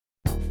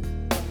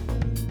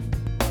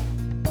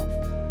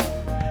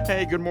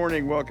Hey, good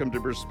morning. Welcome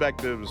to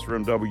Perspectives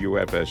from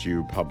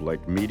WFSU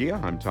Public Media.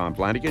 I'm Tom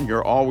Flanagan.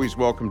 You're always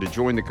welcome to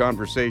join the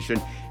conversation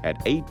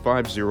at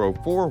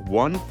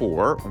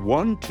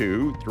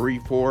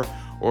 850-414-1234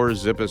 or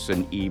zip us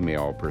an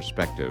email,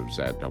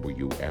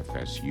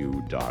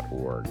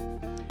 perspectives@wfsu.org.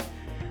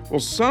 Well,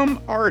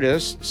 some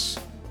artists,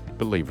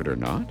 believe it or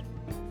not,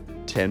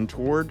 tend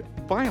toward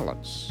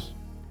violence.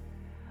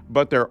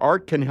 But their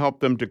art can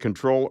help them to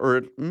control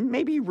or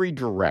maybe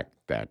redirect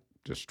that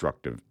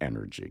destructive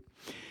energy.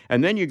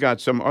 And then you got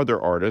some other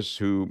artists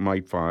who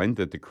might find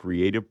that the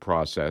creative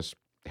process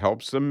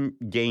helps them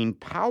gain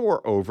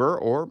power over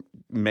or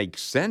make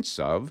sense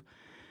of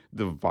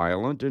the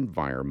violent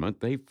environment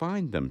they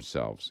find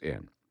themselves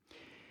in.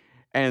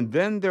 And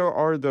then there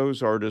are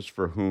those artists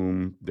for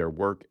whom their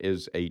work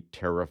is a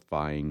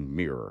terrifying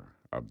mirror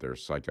of their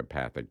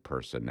psychopathic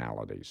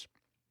personalities.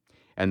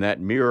 And that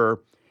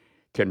mirror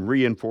can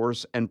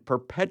reinforce and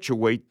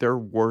perpetuate their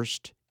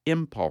worst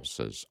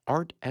impulses.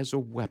 Art as a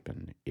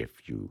weapon,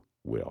 if you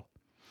will.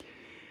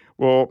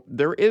 Well,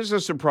 there is a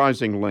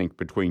surprising link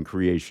between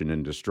creation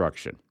and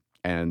destruction.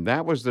 And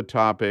that was the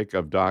topic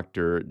of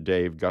Dr.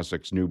 Dave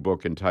Gussak's new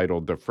book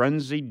entitled The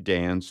Frenzied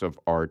Dance of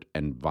Art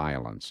and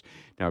Violence.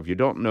 Now, if you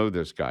don't know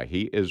this guy,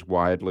 he is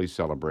widely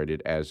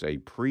celebrated as a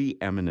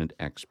preeminent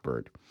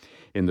expert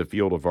in the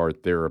field of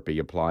art therapy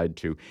applied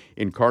to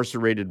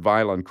incarcerated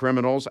violent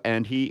criminals,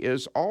 and he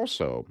is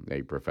also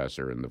a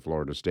professor in the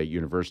Florida State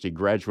University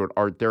Graduate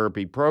Art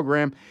Therapy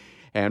Program,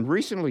 and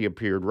recently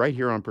appeared right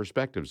here on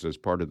Perspectives as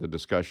part of the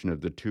discussion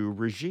of the Two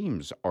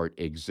Regimes art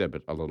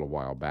exhibit a little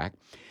while back.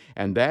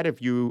 And that, if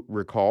you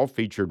recall,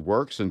 featured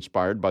works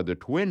inspired by the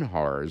twin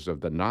horrors of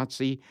the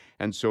Nazi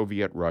and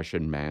Soviet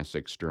Russian mass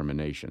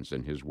exterminations.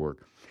 And his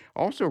work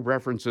also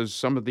references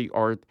some of the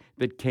art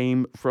that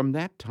came from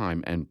that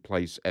time and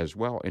place as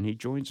well. And he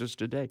joins us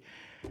today.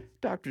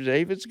 Dr.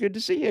 Dave, it's good to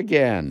see you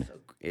again.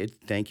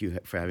 Thank you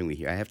for having me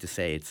here. I have to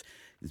say, it's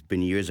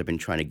been years I've been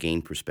trying to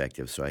gain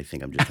perspective, so I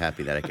think I'm just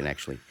happy that I can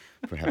actually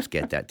perhaps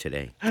get that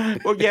today.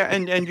 Well, yeah,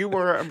 and you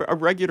were a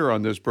regular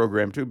on this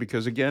program, too,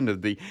 because, again,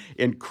 of the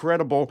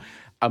incredible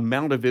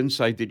amount of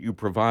insight that you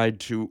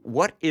provide to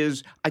what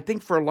is, I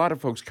think for a lot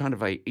of folks, kind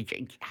of I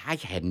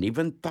hadn't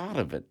even thought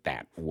of it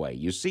that way.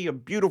 You see a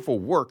beautiful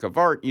work of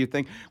art, and you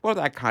think, well,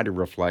 that kind of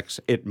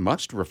it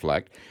must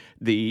reflect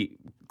the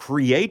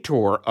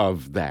creator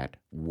of that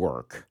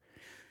work.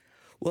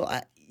 Well,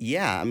 I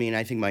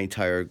think my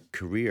entire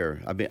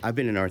career, I've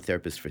been an art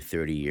therapist for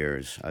 30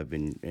 years. I've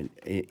been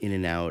in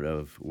and out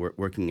of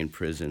working in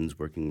prisons,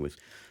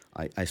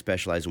 I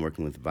specialize in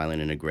working with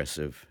violent and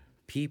aggressive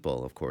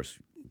people, of course,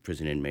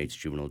 prison inmates,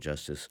 juvenile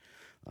justice,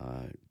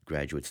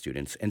 graduate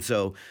students. And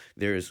so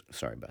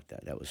sorry about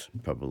that. That was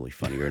probably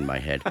funnier in my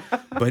head.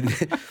 But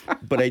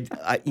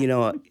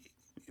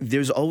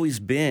there's always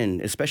been,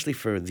 especially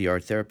for the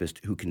art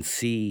therapist who can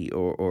see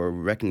or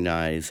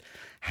recognize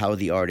how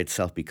the art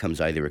itself becomes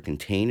either a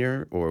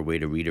container or a way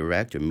to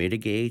redirect or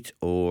mitigate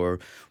or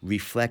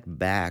reflect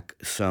back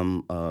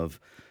some of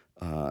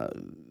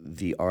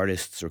the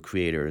artist's or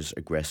creator's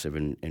aggressive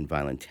and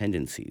violent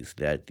tendencies,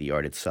 that the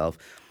art itself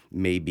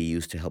may be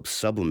used to help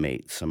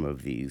sublimate some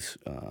of these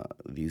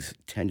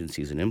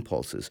tendencies and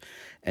impulses.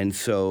 And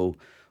so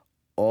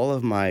all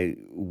of my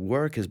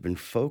work has been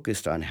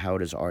focused on how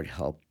does art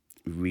help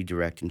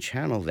redirect and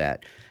channel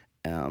that.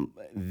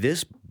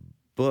 This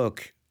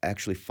book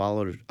actually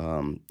followed,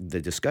 the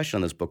discussion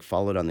on this book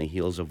followed on the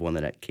heels of one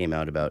that came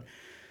out about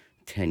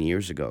 10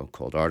 years ago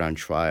called Art on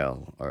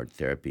Trial, Art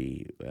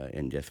Therapy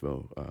in Death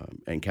Row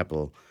and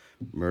Capital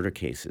Murder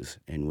Cases,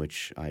 in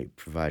which I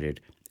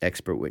provided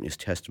expert witness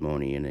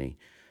testimony in a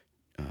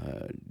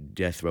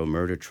death row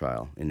murder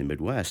trial in the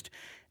Midwest.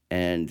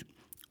 And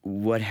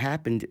what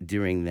happened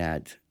during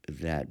that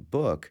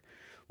book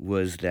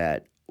was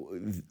that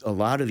a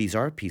lot of these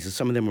art pieces,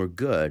 some of them were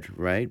good,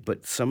 right?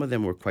 But some of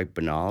them were quite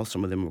banal.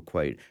 Some of them were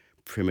quite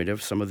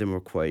primitive. Some of them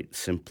were quite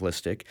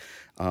simplistic.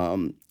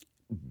 And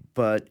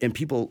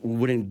people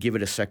wouldn't give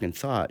it a second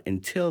thought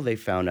until they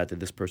found out that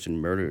this person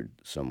murdered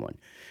someone.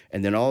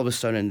 And then all of a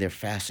sudden, they're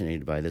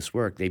fascinated by this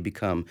work. They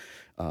become,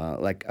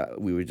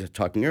 we were just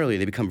talking earlier,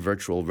 they become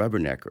virtual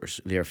rubberneckers.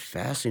 They're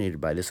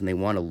fascinated by this, and they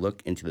want to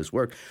look into this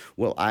work.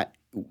 Well,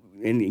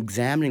 in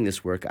examining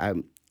this work,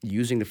 I'm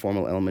using the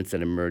formal elements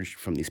that emerged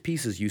from these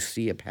pieces. You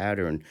see a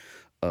pattern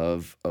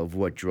of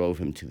what drove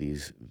him to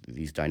these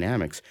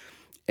dynamics.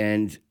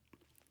 And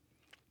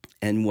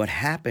what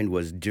happened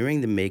was,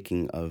 during the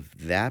making of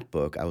that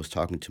book, I was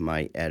talking to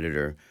my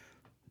editor,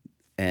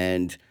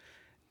 and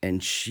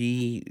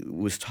she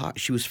was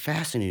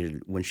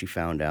fascinated when she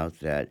found out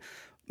that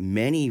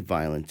many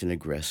violent and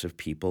aggressive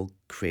people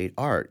create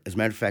art. As a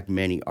matter of fact,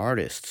 many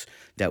artists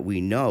that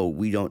we know,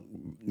 we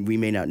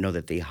may not know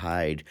that they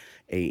hide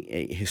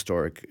a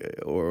historic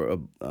or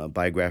a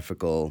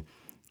biographical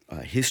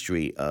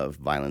history of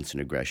violence and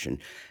aggression.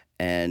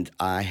 And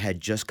I had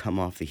just come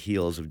off the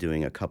heels of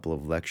doing a couple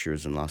of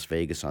lectures in Las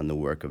Vegas on the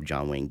work of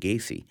John Wayne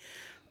Gacy,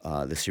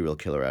 the serial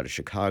killer out of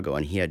Chicago,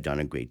 and he had done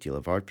a great deal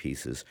of art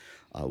pieces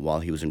while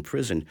he was in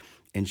prison.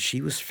 And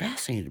she was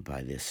fascinated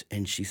by this,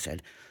 and she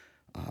said,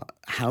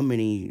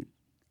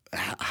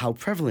 how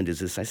prevalent is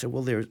this? I said,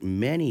 well, there's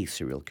many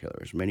serial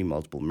killers, many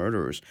multiple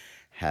murderers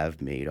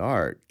have made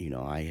art.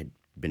 I had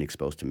been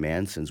exposed to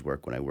Manson's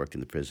work when I worked in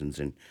the prisons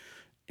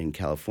in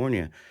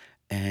California.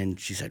 And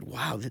she said,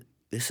 wow,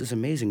 this is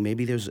amazing.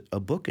 Maybe there's a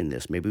book in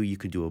this. Maybe you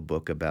could do a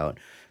book about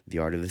the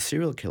art of the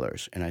serial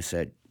killers. And I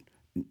said,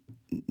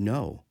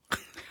 no.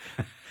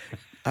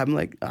 I'm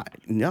like,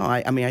 no.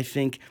 I mean, I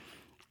think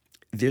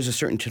there's a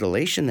certain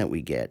titillation that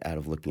we get out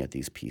of looking at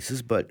these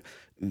pieces, but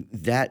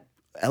that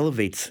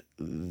elevates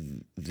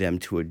them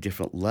to a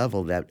different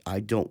level that I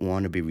don't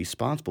want to be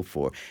responsible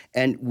for.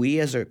 And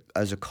we as a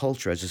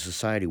culture, as a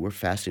society, we're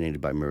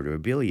fascinated by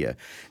murderabilia.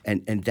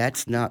 And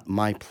that's not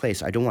my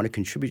place. I don't want to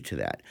contribute to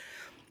that.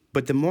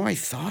 But the more I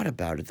thought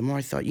about it, the more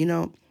I thought,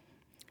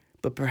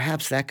 but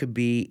perhaps that could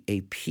be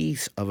a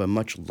piece of a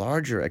much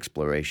larger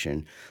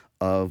exploration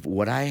of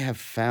what I have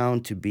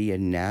found to be a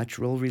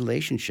natural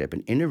relationship,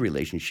 an inner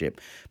relationship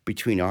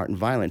between art and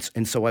violence.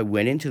 And so I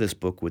went into this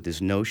book with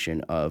this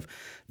notion of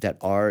that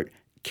art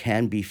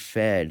can be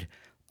fed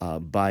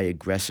by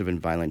aggressive and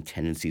violent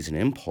tendencies and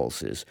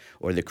impulses,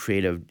 or the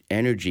creative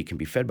energy can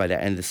be fed by that.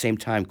 And at the same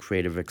time,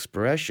 creative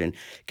expression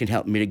can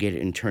help mitigate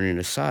it and turn it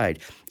aside.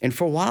 And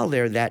for a while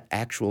there, that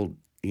actual,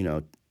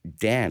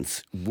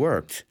 dance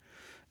worked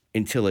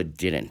until it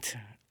didn't.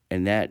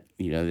 And that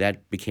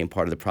became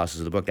part of the process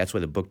of the book. That's why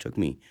the book took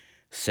me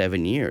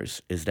 7 years,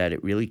 is that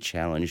it really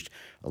challenged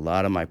a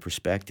lot of my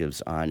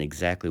perspectives on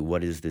exactly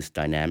what is this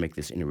dynamic,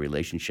 this inner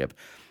relationship.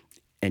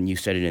 And you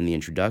said it in the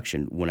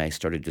introduction, when I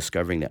started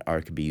discovering that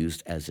art could be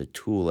used as a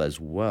tool as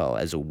well,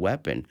 as a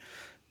weapon,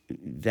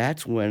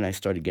 that's when I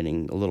started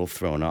getting a little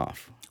thrown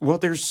off. Well,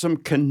 there's some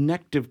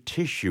connective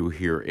tissue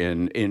here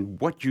in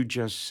what you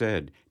just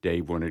said,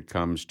 Dave, when it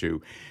comes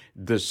to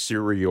the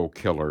serial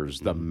killers,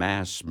 the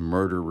mass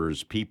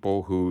murderers,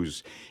 people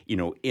whose,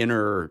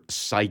 inner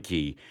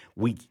psyche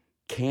we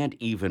can't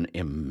even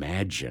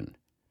imagine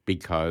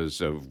because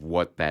of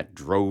what that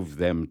drove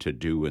them to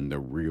do in the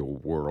real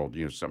world.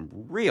 Some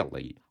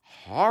really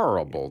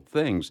horrible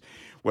things,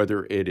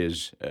 whether it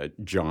is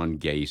John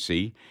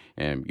Gacy,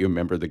 and you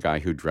remember the guy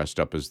who dressed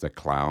up as the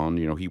clown.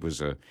 He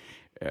was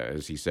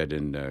as he said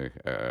in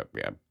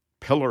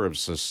pillar of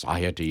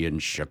society in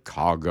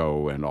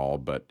Chicago and all,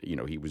 but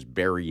he was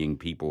burying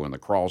people in the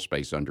crawl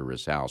space under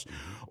his house.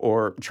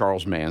 Or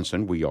Charles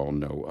Manson, we all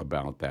know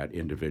about that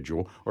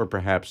individual. Or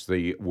perhaps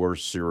the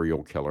worst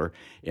serial killer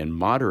in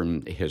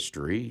modern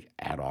history,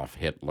 Adolf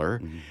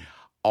Hitler.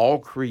 All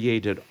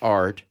created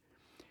art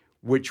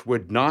which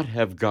would not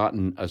have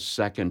gotten a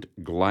second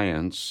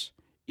glance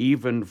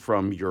even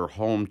from your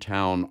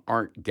hometown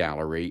art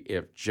gallery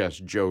if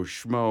just Joe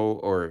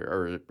Schmo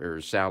or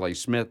Sally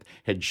Smith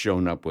had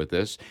shown up with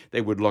this.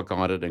 They would look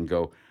on it and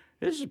go,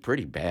 this is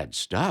pretty bad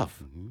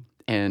stuff.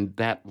 And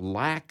that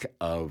lack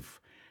of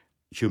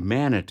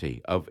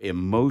humanity, of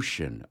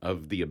emotion,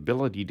 of the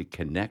ability to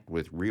connect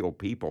with real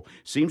people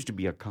seems to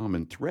be a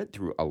common thread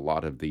through a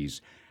lot of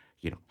these,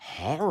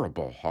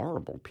 horrible,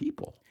 horrible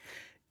people.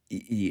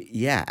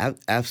 Yeah,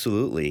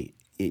 absolutely.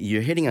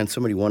 You're hitting on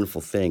so many wonderful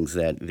things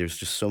that there's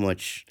just so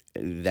much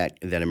that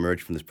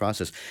emerged from this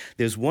process.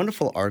 There's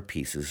wonderful art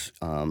pieces,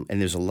 and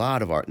there's a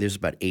lot of art. There's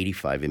about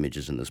 85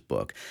 images in this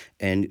book,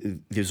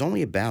 and there's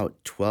only about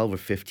 12 or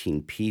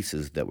 15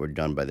 pieces that were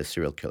done by the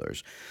serial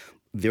killers.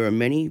 There are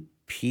many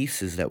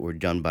pieces that were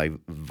done by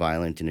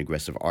violent and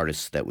aggressive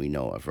artists that we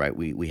know of, right?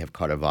 We have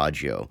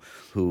Caravaggio,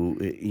 who,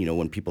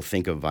 when people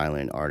think of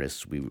violent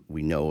artists,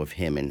 we know of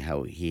him and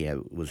how he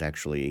was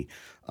actually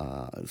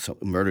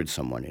murdered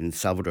someone. And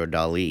Salvador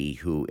Dali,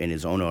 who in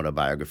his own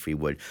autobiography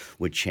would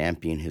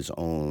champion his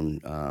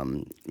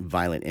own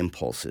violent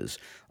impulses.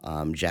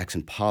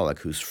 Jackson Pollock,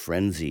 whose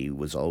Frenzied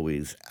was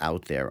always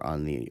out there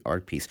on the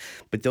art piece.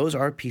 But those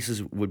art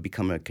pieces would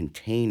become a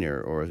container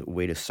or a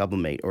way to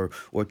sublimate or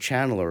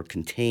channel or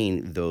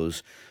contain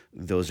those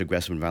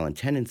aggressive and violent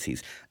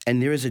tendencies.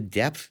 And there is a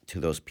depth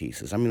to those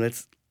pieces. I mean,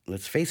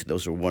 let's face it,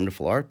 those are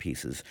wonderful art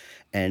pieces.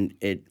 And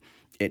it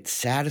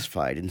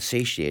satisfied and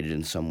satiated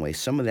in some way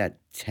some of that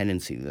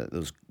tendency,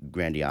 those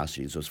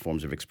grandiosities, those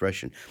forms of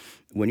expression.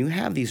 When you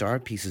have these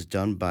art pieces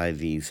done by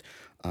these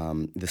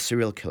the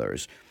serial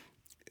killers,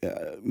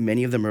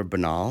 many of them are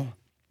banal.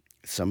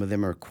 Some of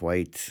them are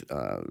quite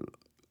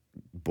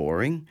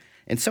boring,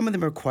 and some of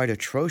them are quite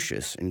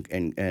atrocious and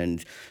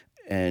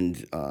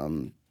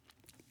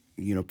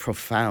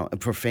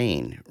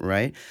profane,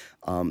 right?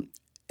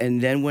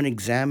 And then when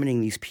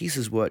examining these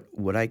pieces,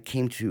 what I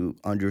came to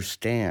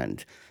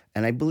understand,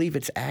 and I believe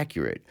it's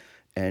accurate,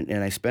 and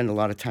I spend a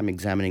lot of time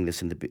examining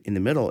this in the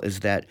middle,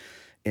 is that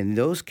in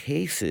those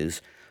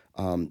cases,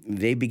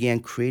 they began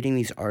creating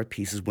these art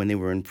pieces when they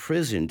were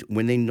imprisoned,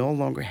 when they no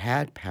longer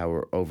had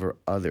power over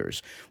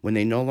others, when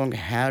they no longer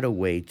had a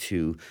way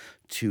to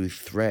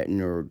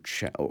threaten or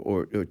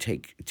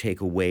take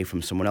away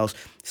from someone else.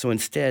 So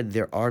instead,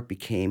 their art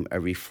became a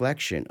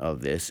reflection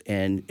of this,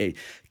 and it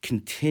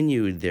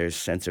continued their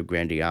sense of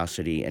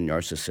grandiosity and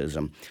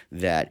narcissism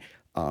that,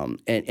 and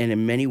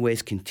in many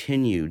ways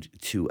continued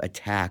to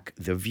attack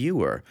the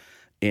viewer.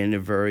 in a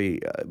very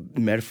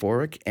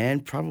metaphoric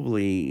and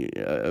probably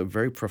a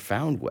very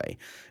profound way.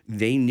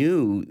 They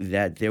knew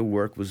that their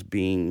work was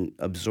being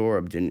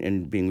absorbed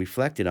and being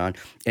reflected on,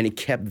 and it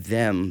kept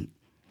them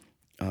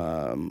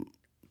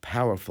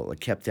powerful. It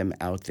kept them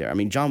out there. I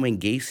mean, John Wayne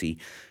Gacy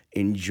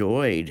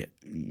enjoyed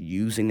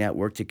using that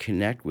work to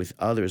connect with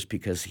others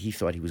because he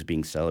thought he was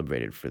being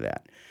celebrated for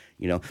that.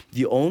 You know,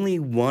 the only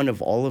one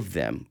of all of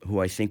them who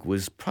I think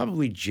was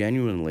probably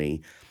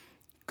genuinely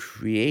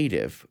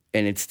creative,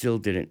 and it still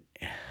didn't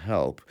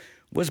help,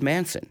 was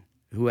Manson,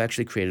 who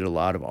actually created a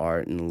lot of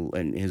art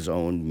and his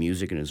own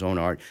music and his own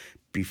art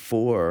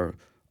before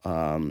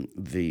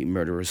the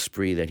murderous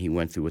spree that he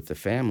went through with the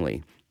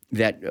family.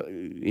 That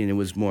and it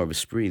was more of a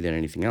spree than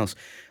anything else.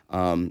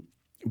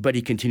 But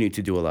he continued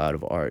to do a lot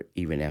of art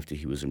even after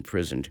he was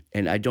imprisoned.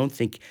 And I don't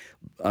think,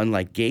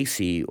 unlike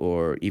Gacy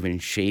or even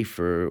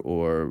Schaefer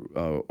or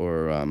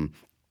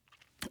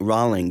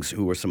Rawlings,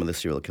 who were some of the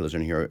serial killers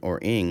in here, or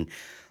Ng,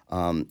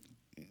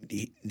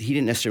 he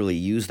didn't necessarily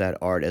use that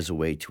art as a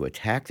way to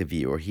attack the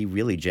viewer. He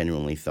really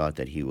genuinely thought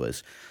that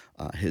his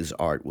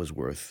art was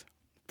worth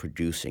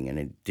producing, and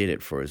it did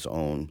it for his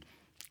own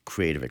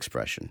creative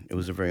expression. It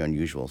was a very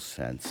unusual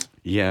sense.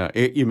 Yeah,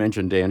 you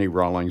mentioned Danny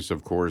Rawlings,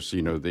 of course,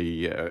 you know,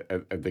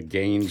 the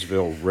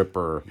Gainesville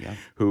Ripper,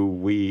 who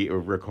we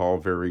recall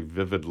very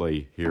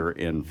vividly here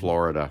in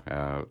Florida,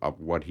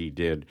 of what he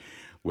did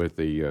with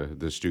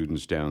the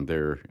students down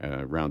there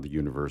around the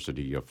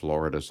University of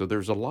Florida. So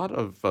there's a lot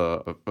of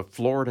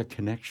Florida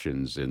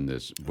connections in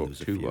this book,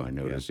 too, I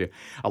noticed. Yeah.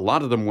 A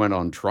lot of them went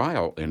on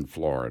trial in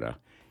Florida,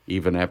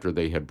 even after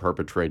they had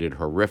perpetrated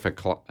horrific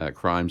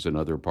crimes in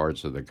other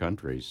parts of the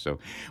country. So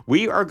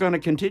we are going to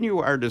continue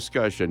our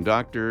discussion.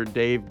 Dr.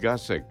 Dave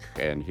Gussak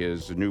and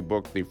his new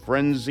book, The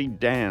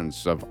Frenzied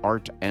Dance of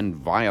Art and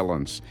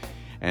Violence,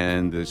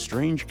 and the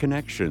strange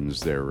connections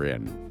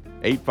therein.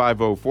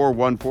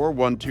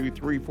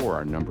 850-414-1234,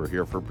 our number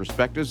here for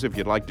Perspectives if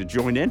you'd like to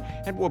join in,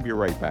 and we'll be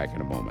right back in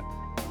a moment.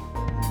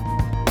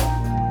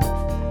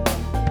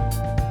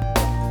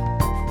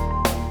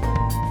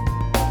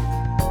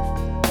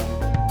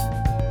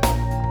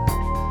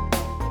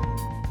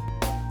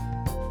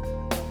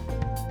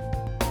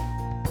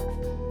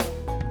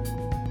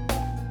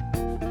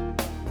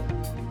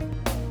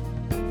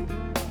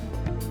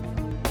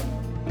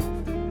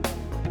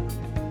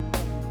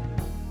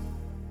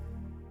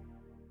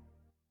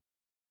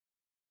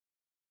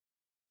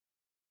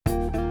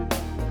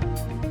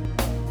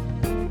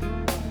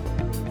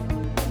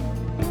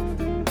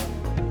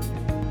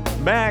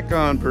 Back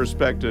on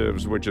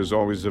Perspectives, which is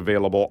always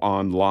available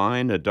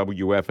online at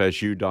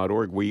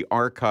WFSU.org. We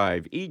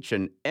archive each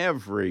and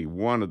every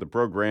one of the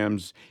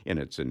programs in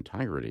its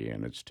entirety,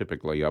 and it's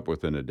typically up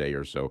within a day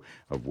or so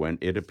of when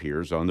it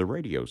appears on the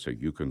radio, so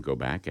you can go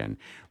back and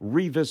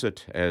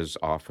revisit as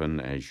often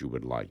as you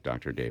would like.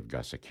 Dr. Dave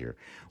Gussak here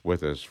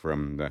with us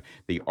from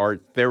the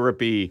Art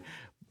Therapy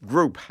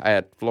Group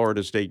at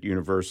Florida State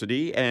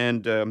University,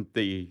 and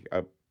the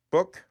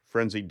book,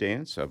 Frenzied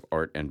Dance of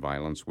Art and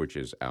Violence, which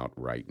is out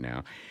right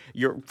now.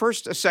 Your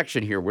first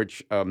section here,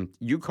 which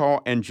you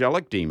call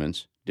Angelic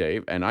Demons,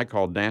 Dave, and I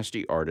call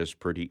Nasty Artists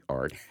Pretty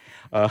Art.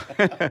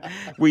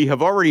 We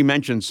have already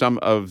mentioned some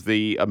of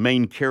the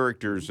main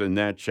characters in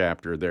that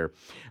chapter there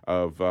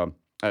of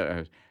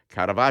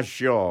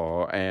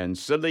Caravaggio and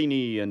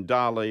Cellini and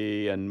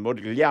Dali and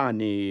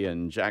Modigliani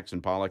and Jackson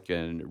Pollock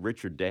and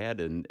Richard Dadd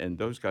and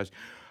those guys.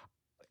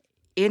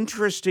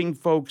 Interesting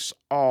folks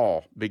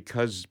all,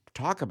 because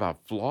talk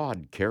about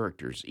flawed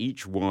characters.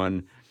 Each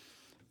one,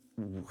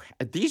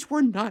 these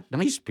were not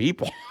nice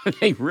people.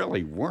 They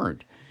really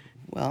weren't.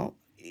 Well,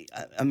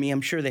 I mean,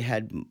 I'm sure they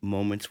had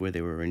moments where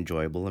they were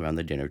enjoyable around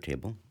the dinner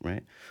table,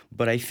 right?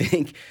 But I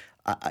think,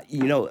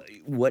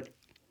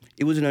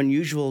 it was an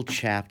unusual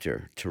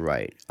chapter to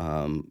write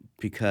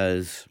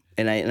because...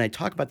 And I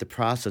talk about the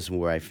process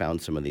where I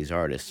found some of these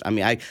artists. I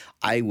mean,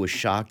 I was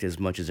shocked as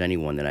much as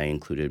anyone that I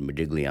included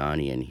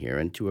Modigliani in here.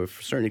 And to a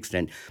certain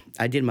extent,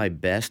 I did my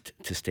best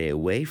to stay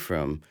away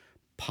from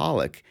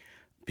Pollock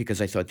because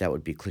I thought that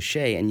would be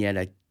cliche. And yet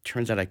it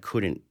turns out I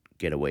couldn't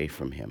get away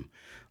from him.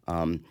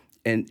 And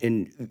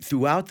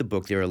throughout the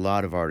book, there are a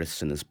lot of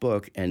artists in this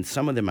book. And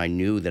some of them I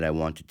knew that I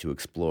wanted to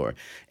explore.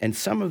 And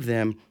some of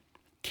them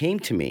came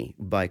to me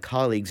by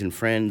colleagues and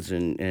friends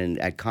and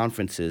at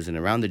conferences and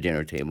around the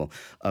dinner table,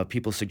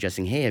 people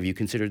suggesting, hey, have you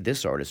considered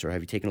this artist or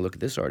have you taken a look at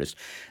this artist?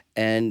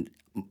 And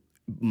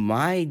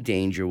my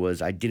danger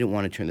was I didn't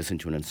want to turn this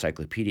into an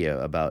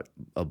encyclopedia about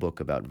a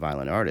book about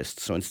violent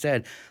artists. So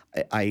instead,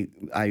 I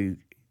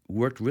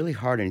worked really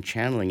hard in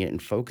channeling it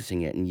and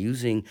focusing it and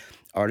using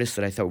artists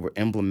that I thought were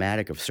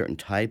emblematic of certain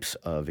types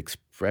of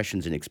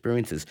expressions and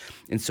experiences.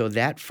 And so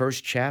that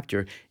first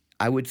chapter,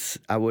 I would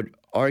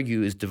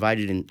argue, is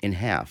divided in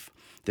half.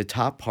 The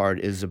top part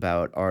is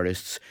about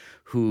artists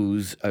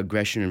whose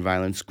aggression and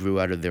violence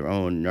grew out of their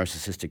own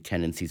narcissistic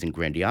tendencies and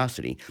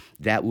grandiosity.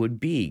 That would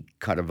be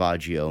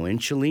Caravaggio and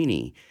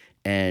Cellini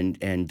and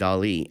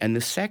Dali. And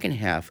the second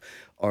half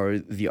are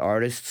the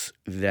artists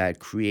that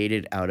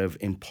created out of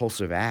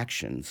impulsive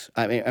actions.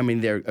 I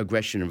mean, their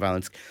aggression and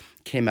violence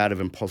came out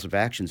of impulsive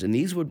actions, and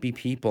these would be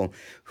people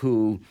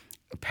who,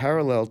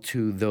 parallel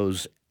to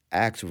those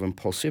acts of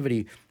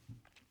impulsivity,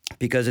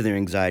 because of their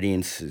anxiety,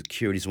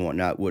 insecurities, and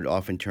whatnot, would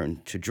often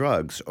turn to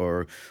drugs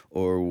or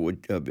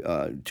would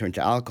turn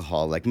to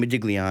alcohol, like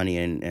Modigliani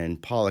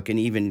and Pollock, and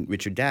even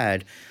Richard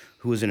Dadd,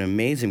 who was an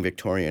amazing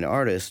Victorian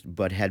artist,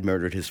 but had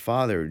murdered his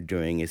father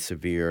during a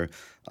severe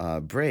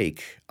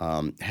break,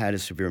 had a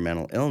severe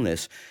mental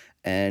illness,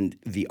 and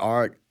the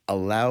art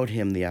allowed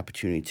him the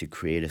opportunity to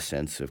create a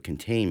sense of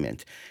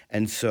containment.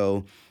 And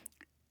so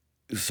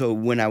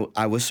when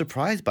I was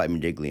surprised by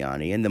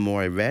Modigliani, and the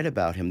more I read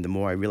about him, the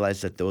more I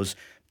realized that those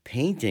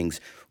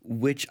paintings,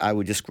 which I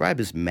would describe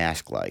as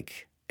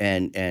mask-like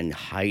and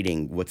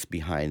hiding what's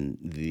behind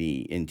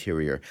the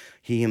interior,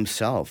 he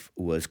himself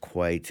was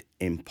quite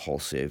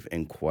impulsive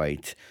and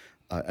quite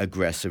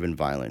aggressive and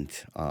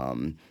violent.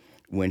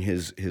 When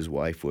his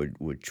wife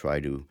would try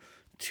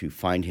to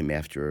find him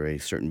after a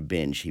certain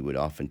binge, he would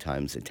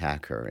oftentimes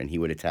attack her, and he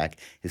would attack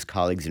his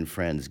colleagues and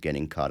friends,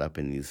 getting caught up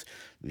in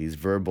these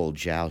verbal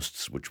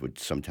jousts, which would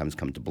sometimes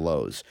come to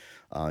blows.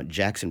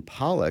 Jackson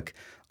Pollock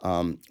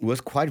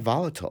was quite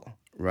volatile,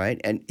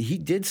 right? And he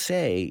did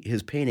say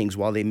his paintings,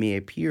 while they may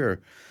appear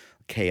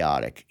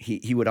chaotic,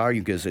 he would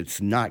argue, because it's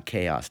not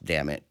chaos,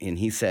 damn it. And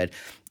he said,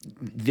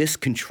 this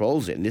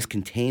controls it, and this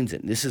contains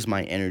it, and this is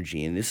my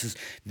energy, and this is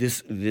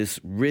this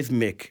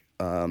rhythmic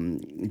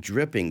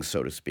dripping,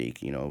 so to speak,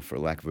 for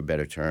lack of a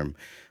better term,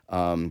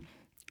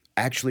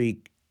 actually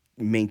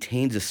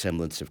maintains a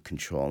semblance of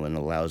control and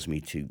allows me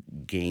to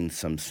gain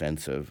some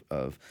sense of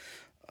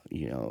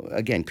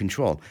again,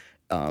 control.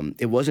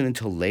 It wasn't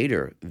until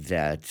later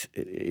that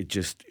it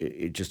just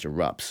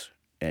erupts,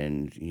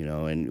 and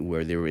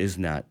where there is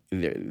not,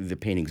 the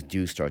paintings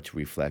do start to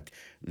reflect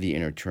the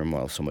inner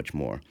turmoil so much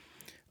more.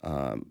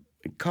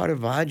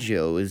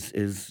 Caravaggio is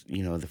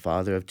the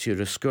father of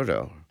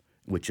chiaroscuro,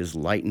 which is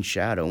light and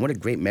shadow. And what a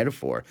great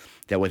metaphor,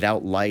 that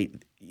without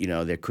light,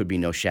 there could be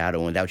no shadow,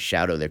 and without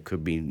shadow, there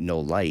could be no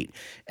light.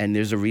 And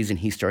there's a reason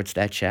he starts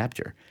that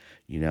chapter,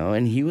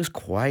 and he was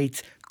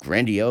quite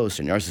grandiose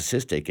and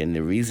narcissistic. And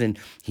the reason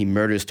he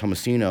murders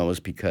Tommasino is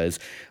because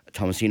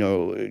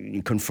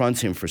Tommasino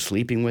confronts him for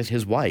sleeping with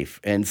his wife.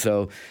 And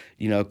so,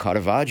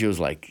 Caravaggio's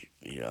like,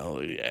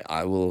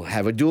 I will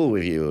have a duel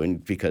with you,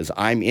 and because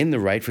I'm in the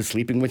right for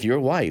sleeping with your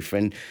wife.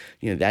 And,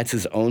 that's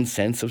his own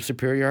sense of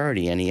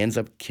superiority, and he ends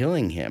up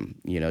killing him,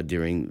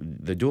 during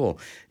the duel.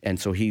 And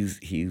so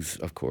he's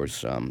of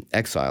course,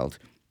 exiled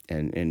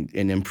and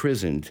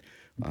imprisoned,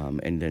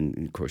 and then,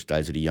 of course,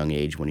 dies at a young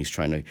age when he's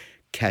trying to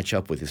catch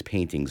up with his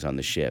paintings on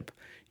the ship.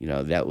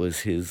 That was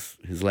his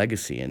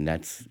legacy, and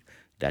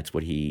that's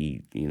what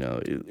he,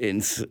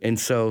 and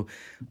so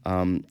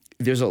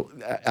there's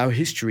our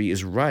history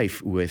is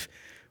rife with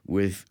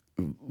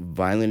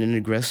violent and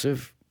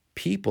aggressive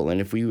people,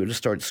 and if we were to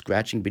start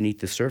scratching beneath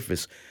the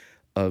surface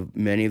of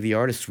many of the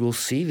artists, we'll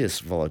see this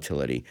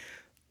volatility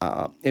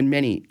in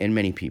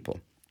many people.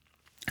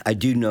 I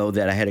do know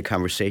that I had a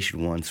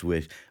conversation once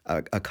with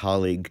a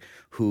colleague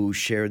who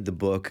shared the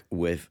book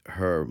with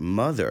her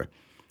mother,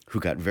 who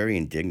got very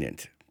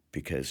indignant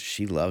because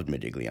she loved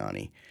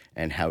Modigliani.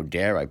 And how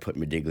dare I put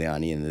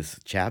Modigliani in this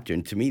chapter?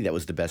 And to me, that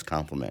was the best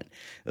compliment.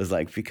 It was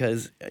like,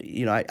 because,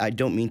 I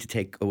don't mean to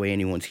take away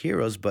anyone's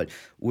heroes, but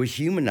we're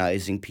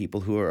humanizing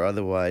people who are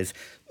otherwise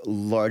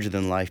larger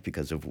than life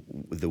because of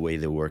the way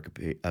their work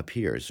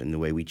appears and the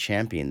way we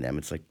champion them.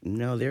 It's like,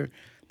 no, they're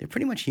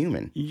pretty much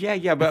human.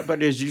 Yeah,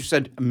 but as you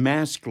said,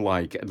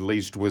 mask-like, at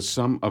least, with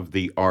some of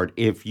the art.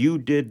 If you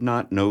did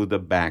not know the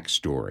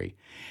backstory,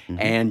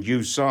 and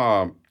you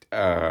saw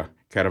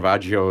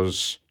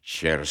Caravaggio's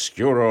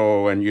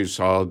chiaroscuro, and you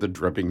saw the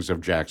drippings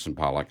of Jackson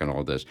Pollock and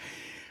all this,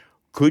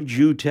 could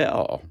you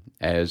tell,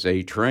 as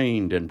a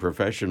trained and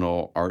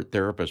professional art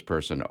therapist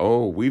person,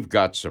 we've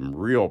got some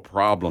real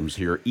problems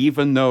here,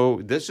 even though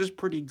this is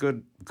pretty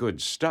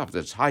good stuff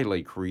that's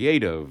highly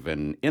creative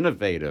and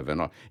innovative,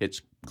 and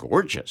it's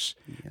gorgeous.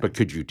 Yeah. But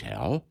could you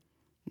tell?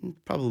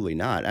 Probably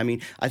not. I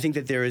mean, I think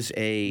that there is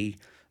a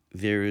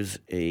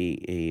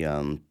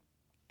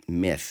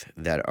myth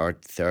that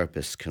art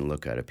therapists can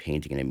look at a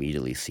painting and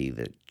immediately see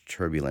the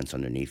turbulence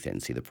underneath it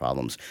and see the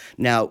problems.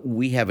 Now,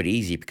 we have it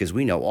easy because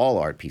we know all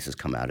art pieces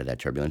come out of that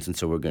turbulence, and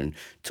so we're going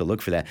to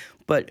look for that.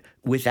 But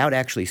without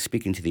actually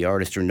speaking to the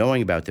artist or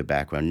knowing about their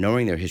background,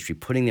 knowing their history,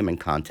 putting them in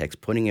context,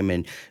 putting them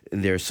in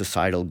their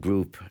societal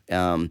group,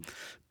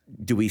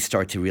 do we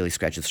start to really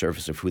scratch the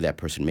surface of who that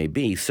person may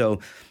be? So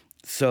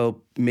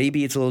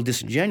maybe it's a little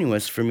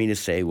disingenuous for me to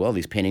say, well,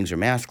 these paintings are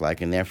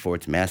mask-like, and therefore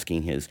it's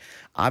masking his.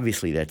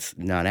 Obviously, that's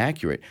not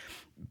accurate.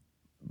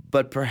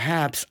 But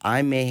perhaps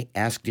I may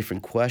ask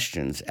different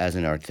questions as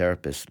an art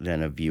therapist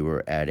than a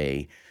viewer at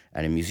a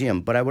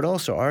museum. But I would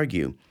also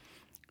argue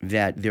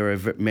that there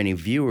are many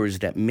viewers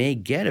that may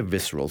get a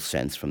visceral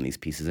sense from these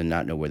pieces and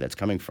not know where that's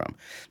coming from,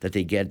 that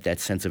they get that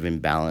sense of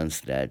imbalance,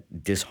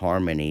 that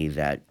disharmony,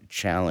 that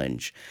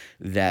challenge,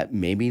 that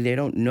maybe they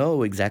don't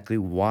know exactly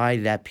why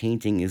that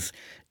painting is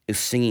is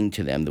singing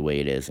to them the way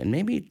it is, and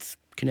maybe it's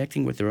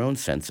connecting with their own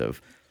sense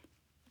of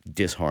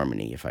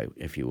disharmony,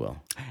 if you will.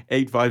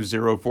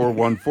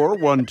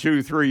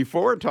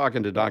 850-414-1234,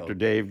 talking to Dr.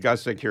 Dave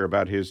Gussak here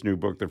about his new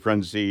book, The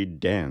Frenzied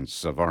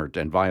Dance of Art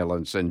and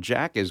Violence. And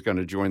Jack is going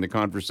to join the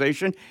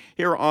conversation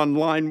here on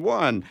line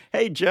one.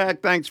 Hey,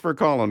 Jack, thanks for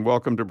calling.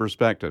 Welcome to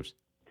Perspectives.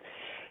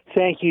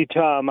 Thank you,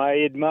 Tom.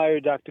 I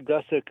admire Dr.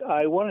 Gussak.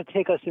 I want to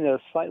take us in a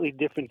slightly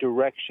different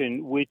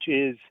direction, which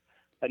is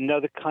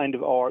another kind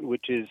of art,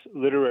 which is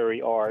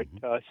literary art,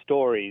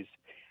 stories.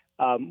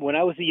 When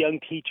I was a young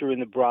teacher in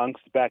the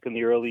Bronx back in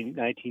the early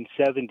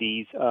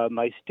 1970s,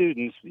 my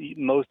students,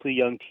 mostly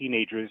young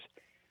teenagers,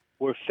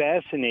 were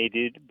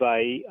fascinated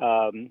by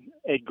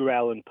Edgar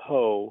Allan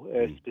Poe,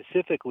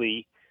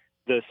 specifically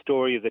the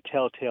story of the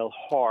Telltale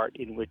Heart,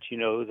 in which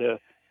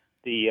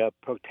the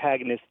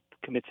protagonist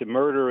commits a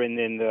murder and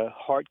then the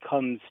heart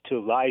comes to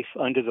life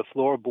under the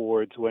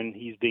floorboards when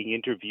he's being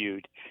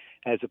interviewed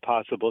as a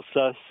possible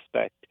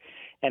suspect.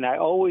 And I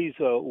always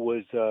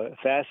was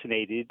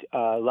fascinated.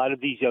 A lot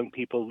of these young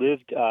people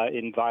lived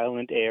in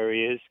violent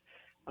areas,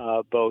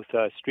 both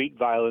street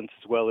violence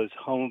as well as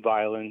home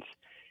violence.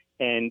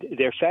 And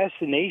their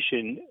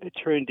fascination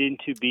turned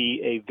into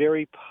be a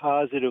very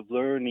positive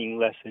learning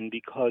lesson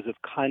because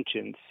of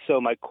conscience.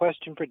 So my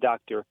question for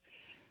Dr.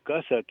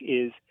 Gussak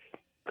is,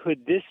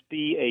 could this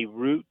be a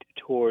route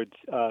towards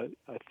a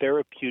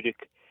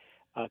therapeutic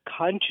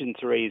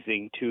conscience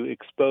raising to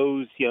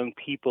expose young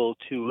people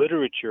to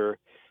literature,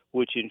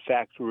 which in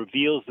fact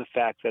reveals the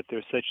fact that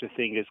there's such a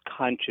thing as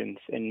conscience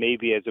and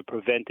maybe as a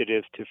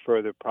preventative to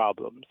further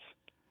problems?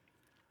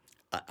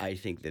 I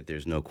think that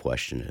there's no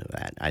question of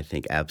that. I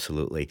think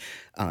absolutely.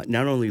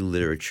 Not only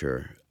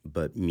literature,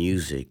 but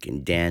music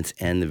and dance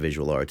and the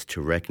visual arts,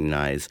 to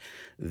recognize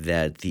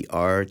that the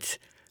art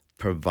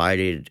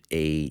provided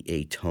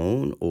a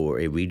tone or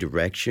a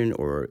redirection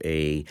or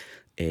a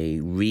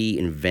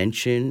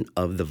reinvention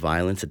of the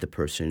violence that the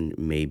person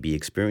may be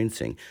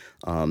experiencing.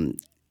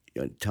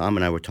 Tom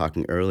and I were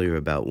talking earlier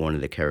about one of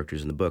the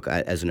characters in the book.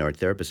 As an art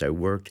therapist, I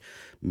worked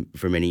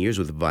for many years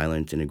with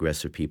violent and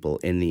aggressive people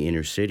in the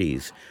inner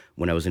cities.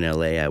 When I was in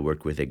L.A., I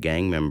worked with a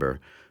gang member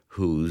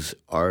whose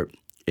art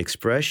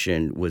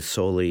expression was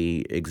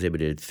solely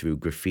exhibited through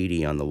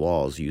graffiti on the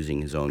walls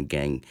using his own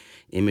gang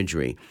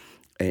imagery.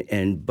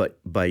 But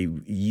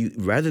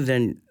rather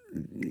than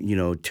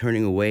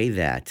turning away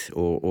that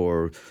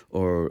or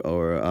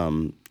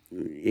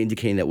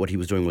indicating that what he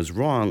was doing was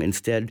wrong,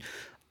 instead,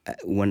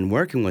 when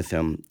working with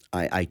him,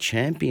 I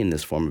championed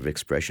this form of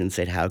expression,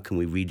 said, how can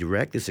we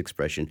redirect this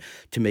expression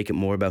to make it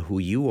more about who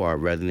you are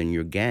rather than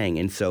your gang?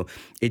 And so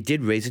it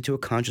did raise it to a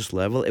conscious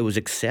level. It was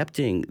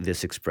accepting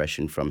this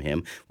expression from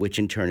him, which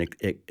in turn,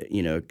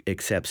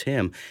 accepts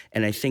him.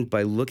 And I think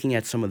by looking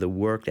at some of the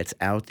work that's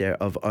out there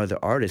of other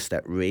artists,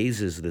 that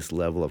raises this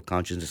level of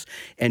consciousness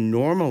and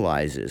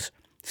normalizes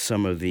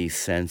some of the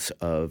sense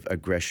of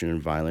aggression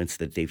and violence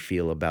that they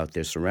feel about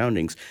their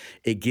surroundings.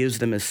 It gives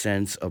them a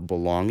sense of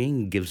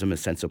belonging, gives them a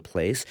sense of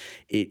place.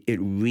 It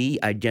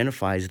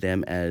re-identifies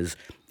them as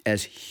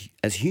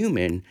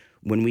human,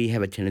 when we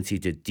have a tendency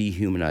to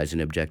dehumanize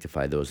and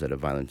objectify those that are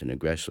violent and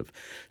aggressive.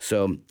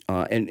 So,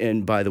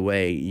 and by the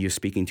way, you're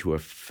speaking to a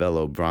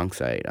fellow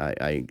Bronxite.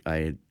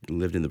 I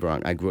lived in the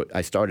Bronx.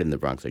 I started in the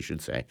Bronx, I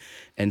should say.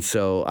 And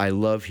so I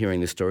love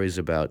hearing the stories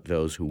about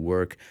those who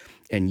work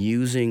and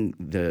using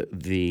the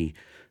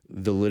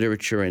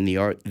literature and the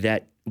art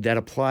that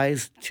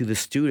applies to the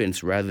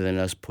students rather than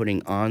us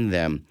putting on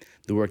them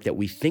the work that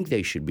we think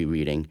they should be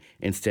reading,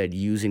 instead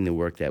using the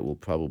work that will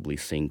probably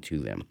sing to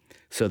them.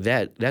 So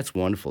that's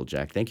wonderful,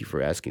 Jack. Thank you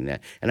for asking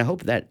that. And I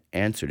hope that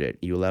answered it.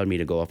 You allowed me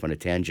to go off on a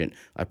tangent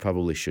I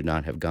probably should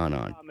not have gone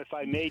on. If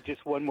I may,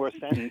 just one more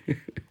sentence.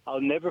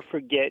 I'll never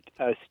forget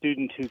a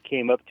student who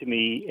came up to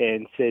me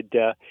and said,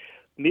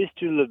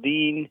 Mr.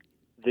 Levine,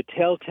 the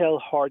Telltale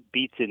Heart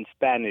beats in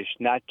Spanish,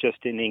 not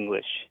just in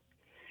English.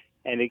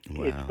 And it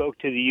spoke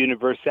to the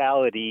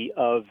universality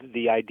of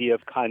the idea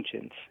of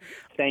conscience.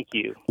 Thank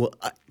you. Well,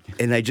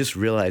 I just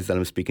realized that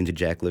I'm speaking to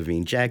Jack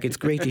Levine. Jack, it's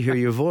great to hear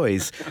your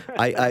voice.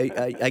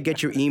 I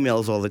get your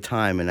emails all the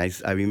time, and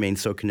I remain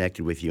so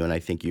connected with you, and I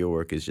think your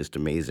work is just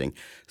amazing.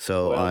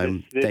 So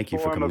thank you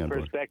for coming on board. This form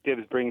of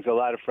Perspectives brings a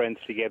lot of friends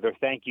together.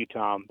 Thank you,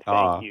 Tom.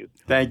 Thank you.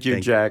 Thank you,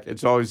 Jack.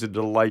 It's always a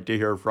delight to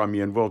hear from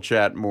you, and we'll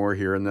chat more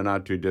here in the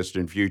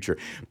not-too-distant future.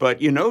 But,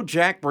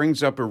 Jack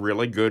brings up a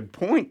really good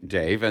point,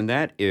 Dave, and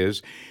that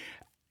is,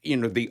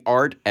 the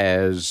art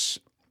as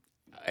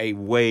a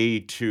way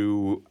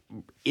to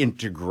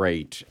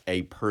integrate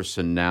a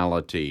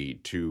personality,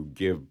 to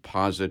give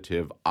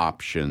positive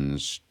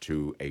options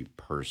to a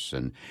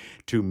person,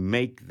 to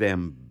make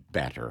them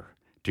better,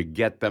 to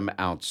get them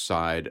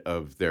outside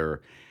of their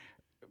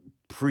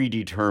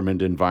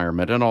predetermined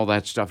environment and all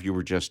that stuff you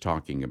were just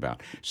talking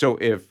about. So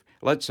if,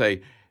 let's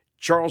say,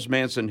 Charles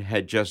Manson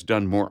had just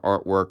done more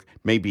artwork,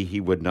 maybe he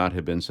would not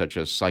have been such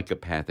a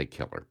psychopathic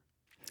killer.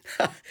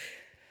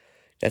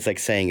 That's like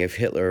saying if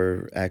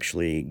Hitler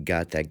actually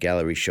got that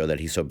gallery show that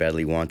he so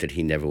badly wanted,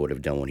 he never would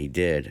have done what he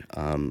did.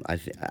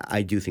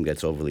 I do think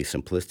that's overly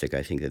simplistic.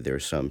 I think that there are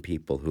some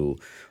people who,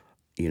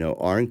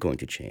 aren't going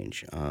to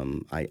change.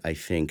 I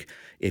think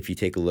if you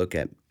take a look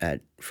at,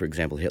 for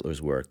example,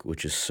 Hitler's work,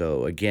 which is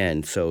so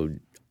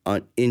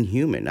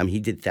inhuman. I mean, he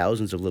did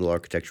thousands of little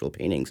architectural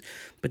paintings,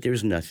 but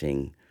there's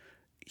nothing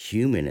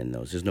human in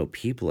those. There's no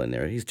people in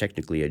there. He's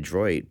technically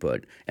adroit,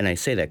 and I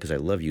say that because I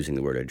love using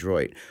the word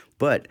adroit,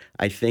 but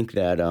I think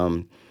that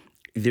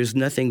there's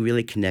nothing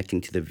really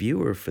connecting to the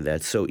viewer for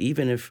that. So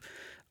even if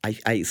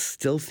I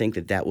still think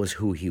that was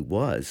who he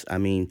was. I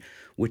mean,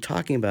 we're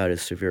talking about a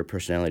severe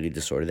personality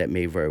disorder that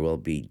may very well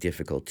be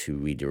difficult to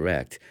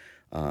redirect.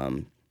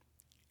 And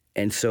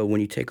so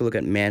when you take a look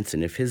at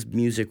Manson, if his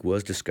music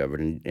was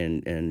discovered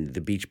and the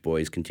Beach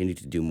Boys continued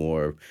to do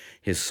more of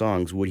his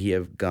songs, would he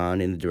have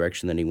gone in the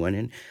direction that he went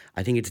in?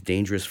 I think it's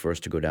dangerous for us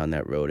to go down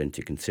that road and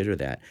to consider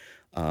that.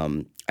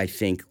 I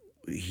think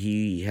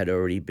he had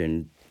already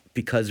been,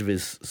 because of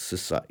his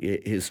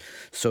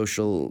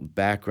social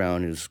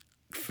background, his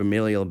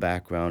familial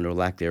background or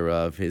lack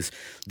thereof,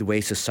 the way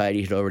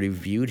society had already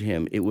viewed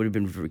him, it would have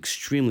been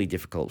extremely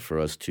difficult for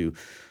us to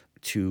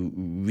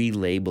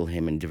relabel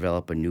him and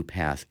develop a new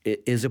path.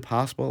 Is it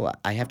possible?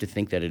 I have to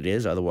think that it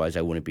is, otherwise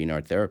I wouldn't be an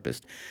art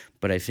therapist.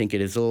 But I think it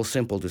is a little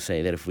simple to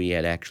say that if we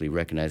had actually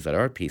recognized that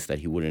art piece, that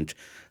he wouldn't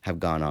have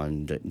gone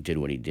on and did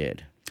what he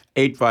did.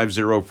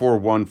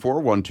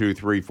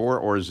 850-414-1234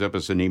 or zip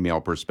us an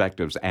email,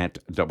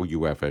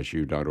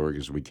 perspectives@wfsu.org,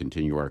 as we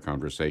continue our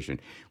conversation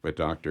with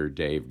Dr.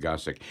 Dave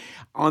Gussak.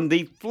 On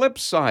the flip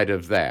side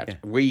of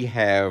that, we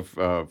have,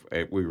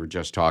 we were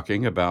just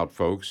talking about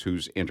folks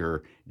whose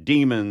inner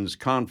demons,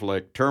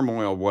 conflict,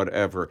 turmoil,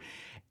 whatever,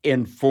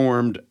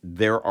 informed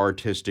their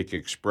artistic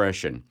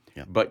expression.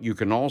 Yeah. But you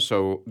can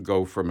also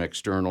go from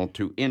external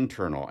to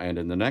internal. And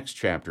in the next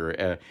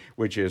chapter,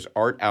 which is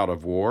Art Out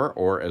of War,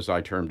 or as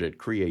I termed it,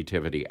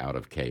 Creativity Out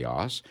of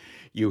Chaos,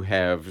 you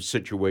have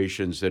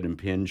situations that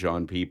impinge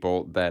on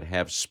people that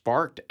have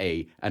sparked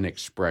an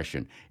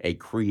expression, a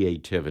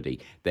creativity.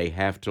 They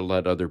have to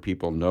let other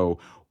people know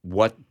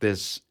what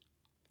this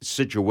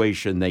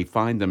situation they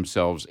find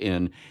themselves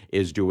in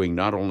is doing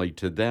not only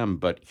to them,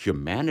 but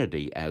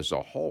humanity as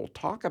a whole.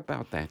 Talk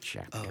about that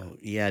chapter. Oh,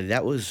 yeah,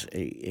 that was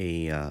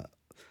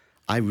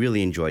I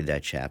really enjoyed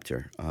that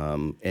chapter.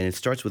 And it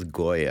starts with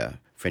Goya,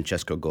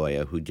 Francesco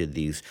Goya, who did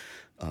these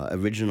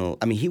original,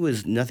 he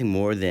was nothing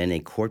more than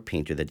a court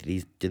painter that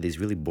did these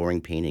really boring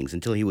paintings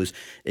until he was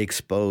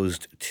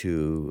exposed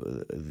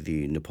to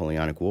the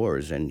Napoleonic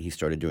Wars, and he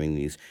started doing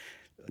these.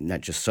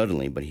 Not just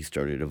suddenly, but he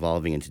started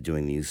evolving into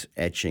doing these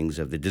etchings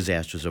of the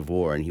disasters of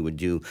war, and he would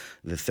do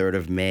the 3rd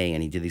of May,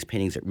 and he did these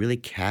paintings that really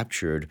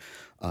captured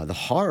the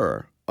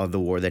horror of the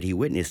war that he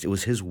witnessed. It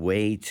was his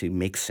way to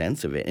make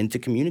sense of it and to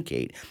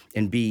communicate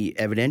and be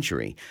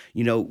evidentiary.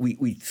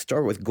 We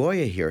start with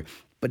Goya here,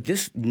 but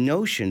this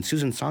notion,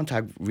 Susan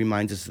Sontag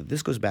reminds us that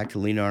this goes back to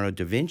Leonardo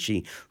da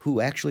Vinci,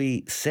 who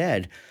actually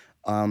said,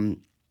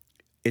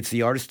 it's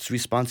the artist's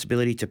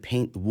responsibility to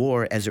paint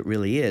war as it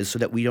really is so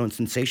that we don't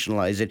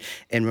sensationalize it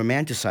and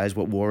romanticize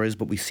what war is,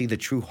 but we see the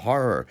true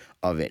horror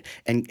of it.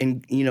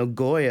 And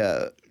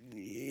Goya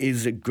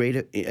is a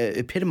great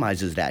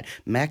epitomizes that.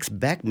 Max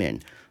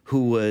Beckmann,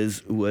 who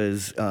was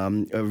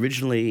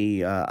originally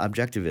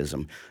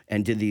objectivism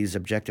and did these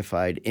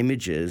objectified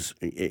images,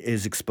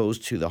 is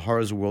exposed to the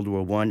horrors of World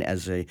War I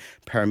as a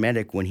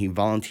paramedic when he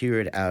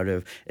volunteered out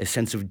of a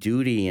sense of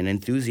duty and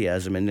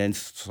enthusiasm, and then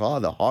saw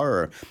the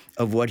horror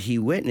of what he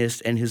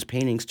witnessed, and his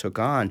paintings took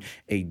on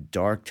a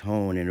dark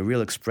tone and a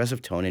real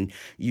expressive tone, and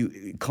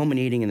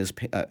culminating in his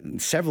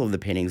several of the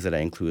paintings that I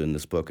include in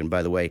this book. And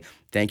by the way,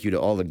 thank you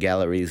to all the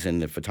galleries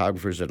and the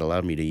photographers that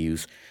allowed me to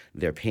use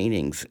their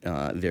paintings,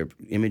 their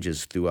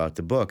images throughout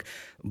the book.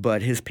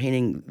 But his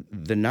painting,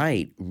 The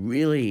Night,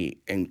 really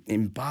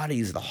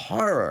embodies the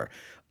horror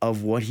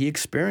of what he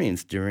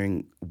experienced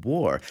during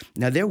war.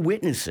 Now, they're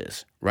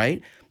witnesses,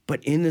 right?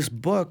 But in this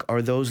book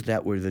are those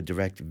that were the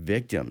direct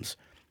victims,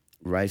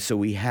 right? So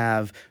we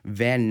have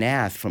Van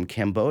Nath from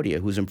Cambodia,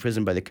 who was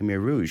imprisoned by the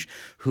Khmer Rouge,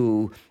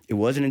 who it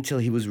wasn't until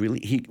he was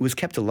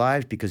kept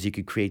alive because he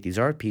could create these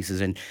art pieces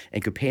and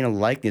could paint a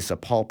likeness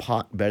of Pol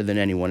Pot better than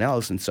anyone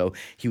else. And so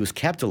he was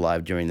kept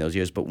alive during those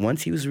years. But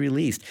once he was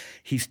released,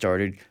 he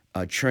started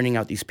churning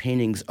out these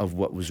paintings of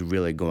what was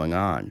really going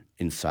on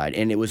inside.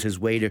 And it was his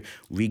way to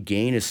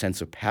regain a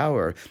sense of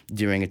power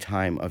during a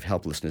time of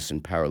helplessness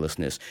and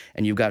powerlessness.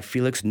 And you've got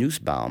Felix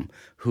Nussbaum,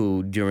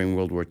 who during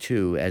World War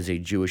II, as a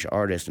Jewish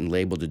artist and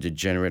labeled a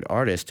degenerate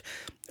artist,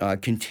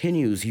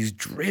 he's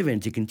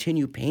driven to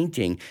continue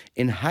painting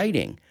in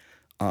hiding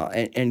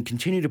and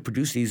continue to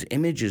produce these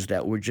images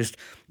that were just,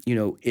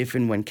 if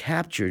and when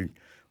captured,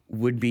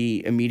 would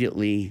be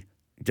immediately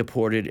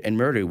deported and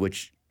murdered,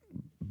 which,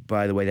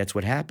 by the way, that's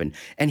what happened.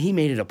 And he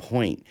made it a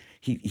point.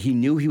 He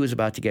knew he was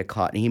about to get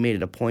caught, and he made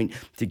it a point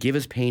to give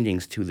his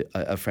paintings to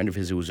a friend of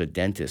his who was a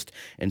dentist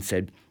and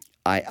said,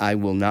 I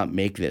will not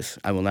make this.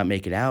 I will not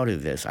make it out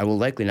of this. I will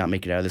likely not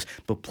make it out of this,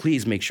 but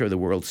please make sure the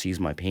world sees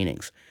my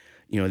paintings.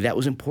 That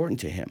was important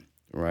to him,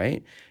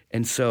 right?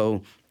 And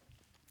so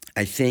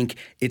I think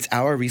it's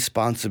our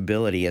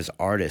responsibility as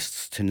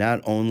artists to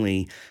not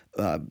only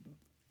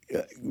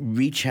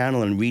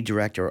rechannel and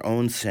redirect our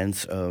own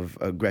sense of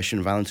aggression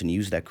and violence and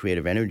use that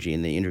creative energy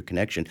and the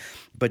interconnection,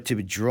 but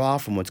to draw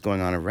from what's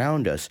going on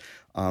around us.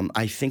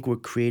 I think we're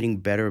creating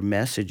better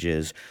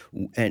messages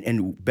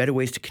and better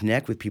ways to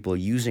connect with people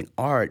using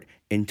art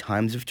in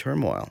times of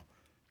turmoil.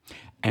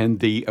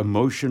 And the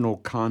emotional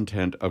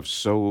content of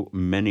so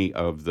many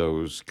of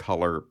those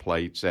color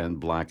plates and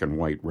black and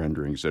white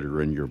renderings that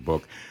are in your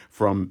book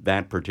from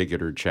that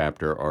particular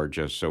chapter are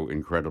just so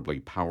incredibly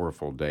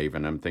powerful, Dave.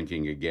 And I'm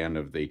thinking again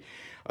of the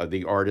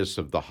artists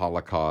of the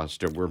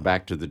Holocaust. We're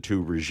back to the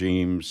two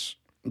regimes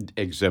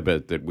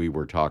exhibit that we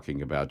were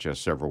talking about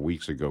just several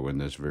weeks ago in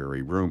this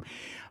very room.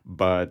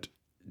 But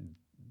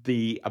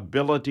the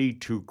ability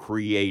to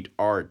create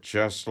art,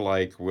 just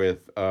like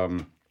with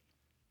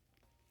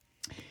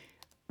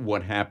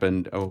what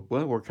happened. Oh,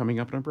 well, we're coming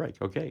up on a break.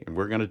 Okay. And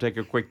we're going to take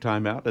a quick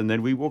time out, and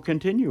then we will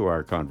continue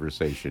our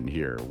conversation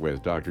here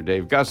with Dr.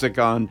 Dave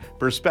Gussak on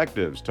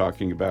Perspectives,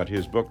 talking about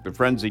his book, The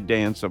Frenzied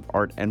Dance of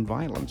Art and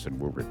Violence, and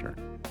we'll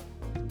return.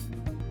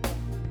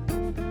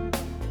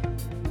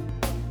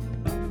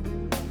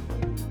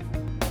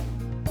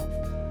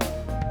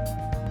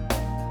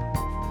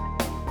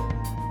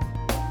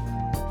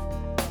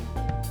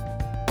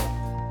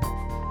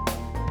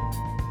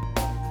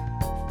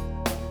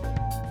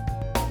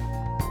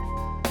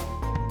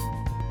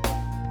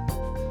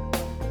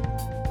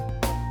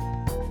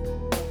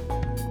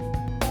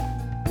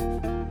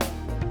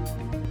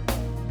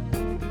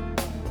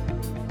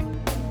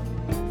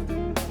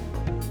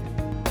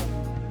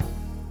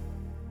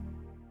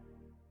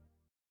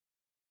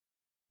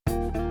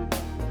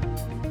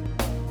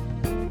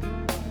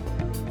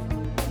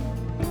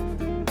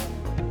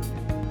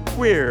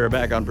 We're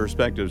back on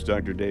Perspectives.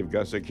 Dr. Dave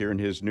Gussak here in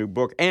his new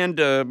book. And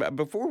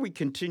before we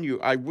continue,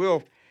 I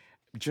will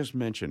just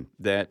mention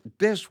that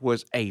this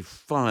was a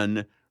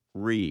fun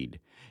read.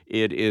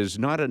 It is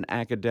not an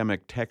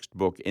academic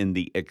textbook in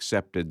the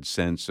accepted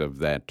sense of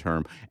that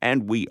term,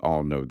 and we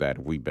all know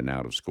that. We've been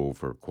out of school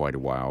for quite a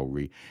while.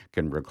 We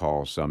can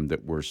recall some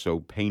that were so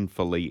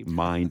painfully,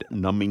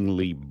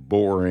 mind-numbingly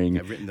boring.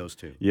 I've written those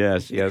too.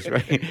 Yes,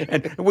 right.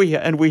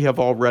 and we have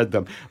all read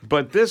them.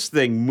 But this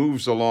thing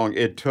moves along.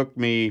 It took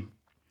me,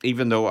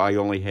 even though I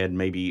only had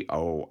maybe,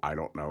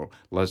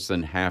 less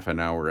than half an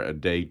hour a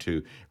day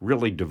to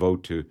really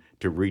devote to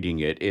reading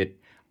it, it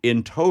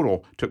in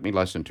total took me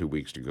less than 2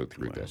 weeks to go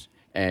through this.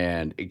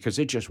 And because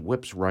it just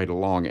whips right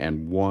along,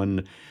 and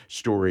one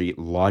story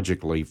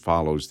logically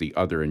follows the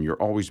other, and you're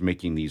always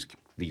making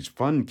these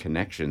fun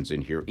connections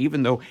in here,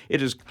 even though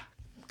it is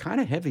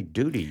kind of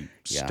heavy-duty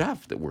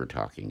stuff that we're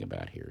talking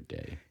about here,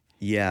 Dave.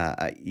 Yeah,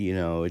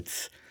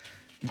 it's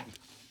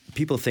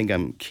people think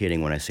I'm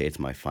kidding when I say it's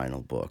my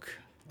final book.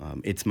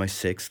 It's my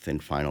sixth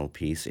and final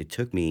piece. It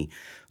took me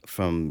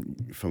from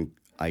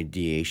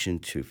ideation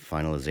to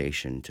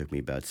finalization, took me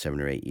about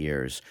 7 or 8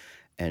 years.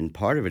 And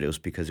part of it was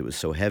because it was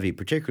so heavy,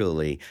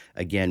 particularly,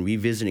 again,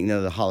 revisiting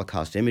the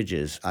Holocaust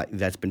images.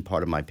 That's been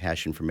part of my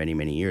passion for many,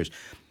 many years.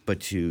 But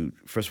to,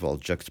 first of all,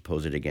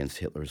 juxtapose it against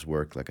Hitler's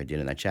work like I did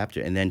in that chapter,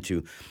 and then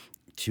to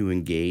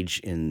engage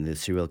in the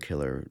serial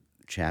killer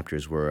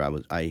chapters where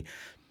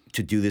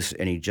to do this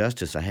any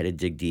justice, I had to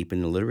dig deep in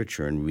the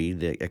literature and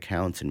read the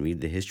accounts and read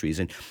the histories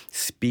and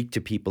speak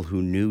to people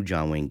who knew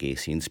John Wayne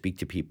Gacy and speak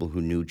to people who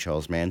knew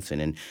Charles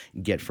Manson and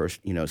get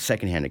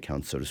secondhand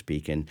accounts, so to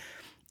speak. And,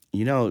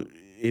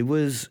 it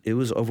was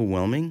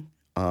overwhelming.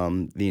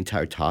 The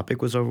entire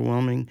topic was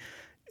overwhelming.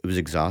 It was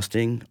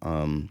exhausting.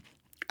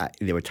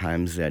 There were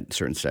times that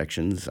certain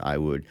sections I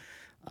would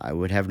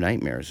have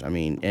nightmares. I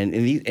mean,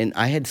 and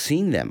I had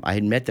seen them. I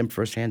had met them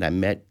firsthand. I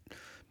met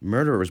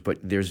murderers, but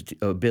there's the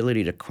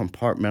ability to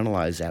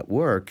compartmentalize that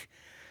work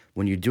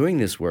when you're doing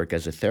this work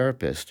as a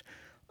therapist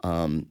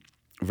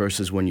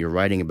versus when you're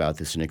writing about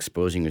this and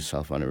exposing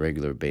yourself on a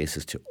regular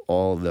basis to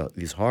all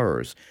these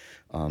horrors.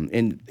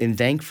 And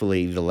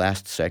thankfully, the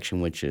last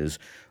section, which is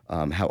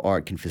how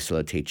art can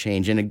facilitate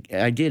change, and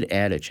I did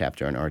add a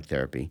chapter on art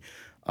therapy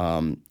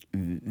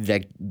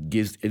that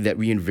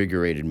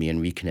reinvigorated me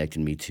and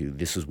reconnected me to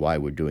this is why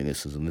we're doing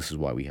this, and this is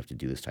why we have to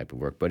do this type of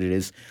work. But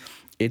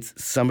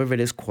some of it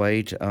is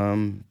quite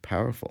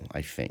powerful,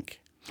 I think.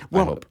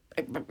 Well, I hope.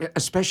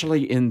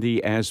 Especially in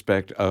the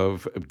aspect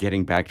of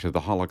getting back to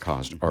the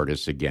Holocaust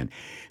artists again.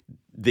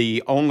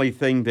 The only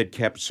thing that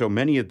kept so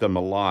many of them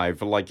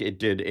alive, like it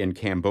did in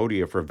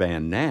Cambodia for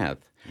Van Nath,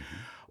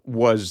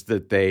 was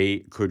that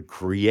they could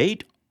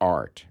create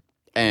art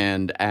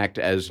and act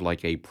as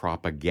like a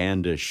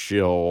propaganda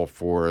shill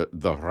for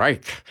the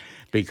Reich.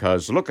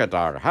 Because look at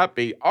our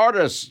happy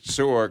artists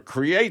who are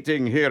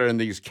creating here in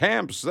these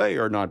camps. They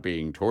are not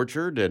being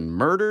tortured and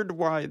murdered.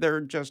 Why,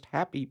 they're just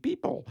happy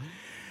people.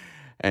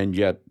 And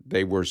yet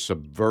they were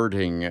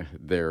subverting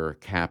their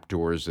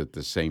captors at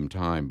the same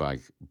time by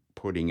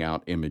putting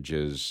out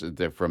images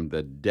from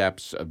the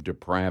depths of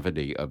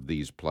depravity of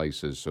these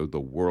places so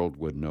the world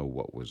would know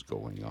what was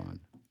going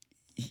on.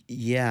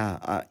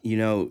 Yeah,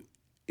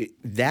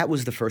 that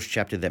was the first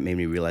chapter that made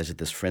me realize that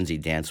this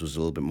frenzied dance was a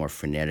little bit more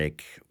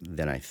frenetic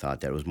than I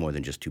thought, that it was more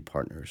than just two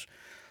partners.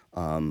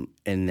 And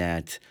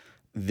that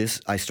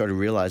I started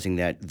realizing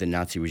that the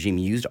Nazi regime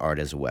used art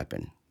as a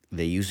weapon.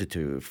 They used it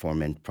to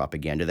foment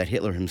propaganda, that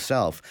Hitler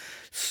himself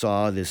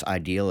saw this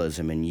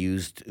idealism and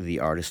used the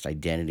artist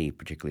identity,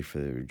 particularly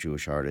for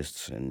Jewish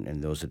artists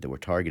and those that were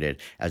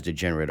targeted, as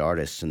degenerate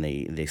artists, and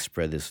they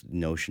spread this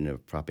notion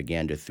of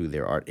propaganda through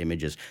their art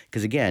images.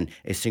 Because again,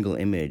 a single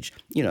image,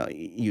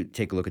 you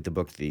take a look at the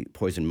book The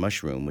Poison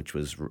Mushroom, which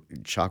was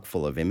chock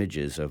full of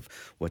images of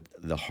what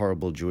the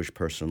horrible Jewish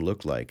person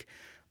looked like.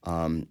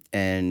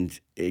 And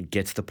it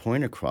gets the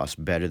point across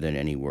better than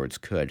any words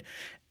could.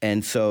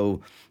 And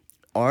so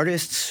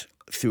artists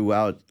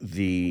throughout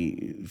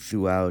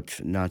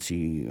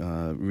Nazi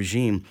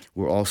regime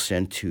were all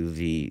sent to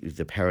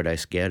the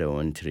Paradise Ghetto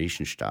in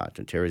Theresienstadt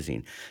and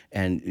Terezin,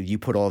 and you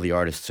put all the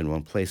artists in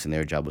one place, and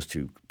their job was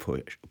to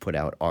put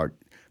out art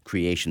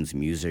creations,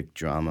 music,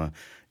 drama,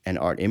 and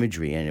art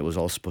imagery, and it was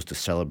all supposed to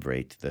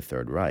celebrate the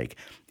Third Reich.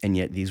 And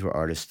yet these were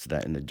artists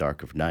that in the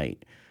dark of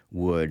night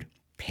would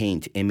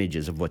paint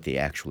images of what they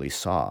actually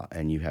saw.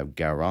 And you have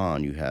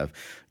Garon, you have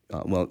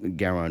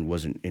Garon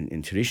wasn't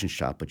in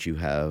Theresienstadt, but you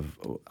have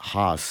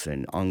Haas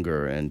and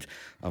Unger and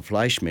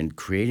Fleischmann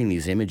creating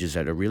these images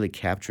that are really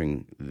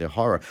capturing the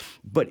horror.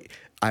 But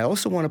I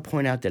also want to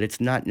point out that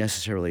it's not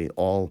necessarily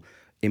all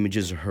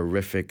images of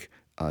horrific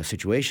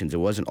situations.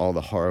 It wasn't all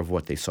the horror of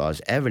what they saw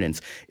as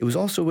evidence. It was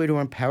also a way to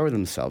empower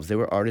themselves. There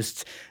were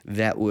artists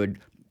that would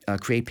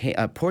create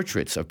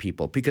portraits of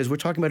people, because we're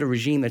talking about a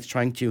regime that's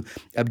trying to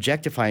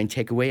objectify and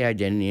take away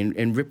identity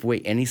and rip away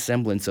any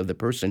semblance of the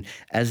person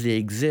as they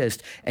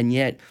exist, and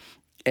yet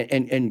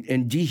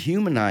and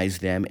dehumanize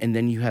them. And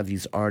then you have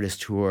these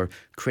artists who are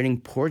creating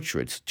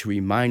portraits to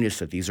remind us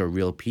that these are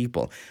real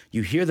people.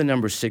 You hear the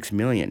number 6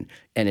 million,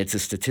 and it's a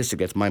statistic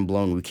that's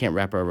mind-blowing. We can't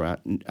wrap our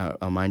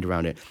mind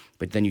around it.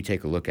 But then you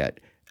take a look at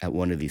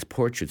one of these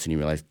portraits, and you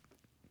realize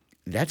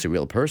that's a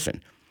real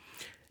person.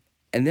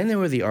 And then there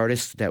were the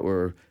artists that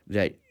were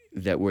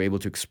able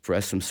to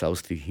express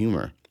themselves through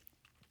humor,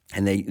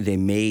 and they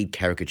made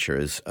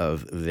caricatures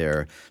of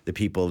the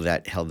people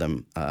that held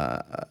them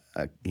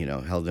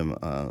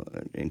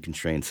in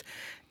constraints.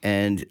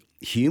 And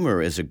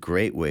humor is a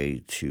great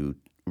way to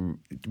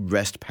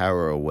wrest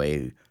power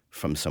away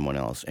from someone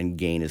else and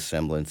gain a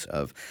semblance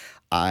of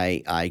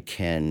I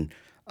can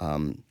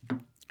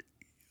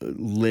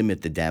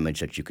limit the damage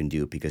that you can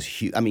do, because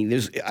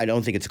I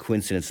don't think it's a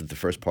coincidence that the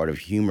first part of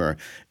humor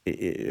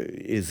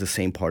is the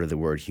same part of the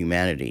word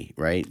humanity,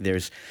 right?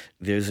 There's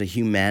a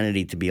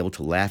humanity to be able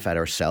to laugh at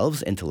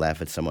ourselves and to laugh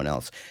at someone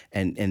else,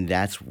 and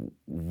that's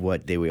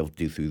what they were able to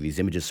do through these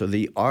images. So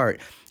the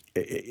art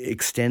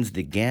extends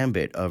the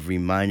gambit of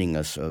reminding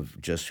us of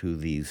just who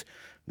these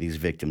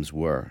victims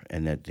were,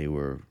 and that they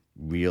were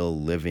real,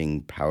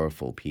 living,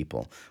 powerful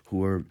people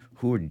who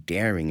were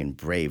daring and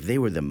brave. They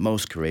were the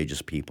most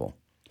courageous people.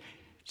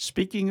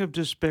 Speaking of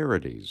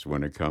disparities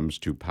when it comes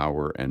to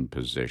power and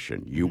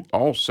position, you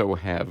also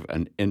have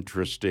an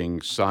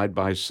interesting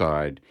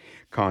side-by-side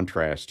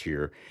contrast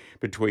here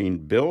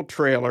between Bill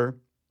Traylor,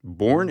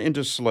 born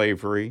into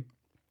slavery,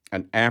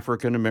 an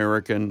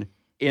African-American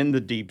in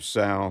the Deep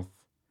South,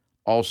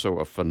 also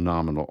a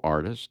phenomenal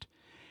artist,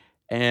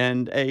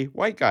 and a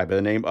white guy by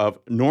the name of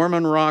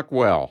Norman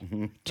Rockwell.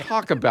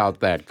 Talk about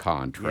that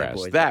contrast.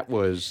 Yeah, boy, that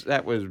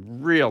was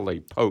really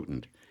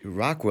potent.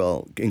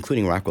 Rockwell,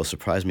 including Rockwell,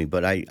 surprised me,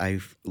 but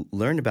I've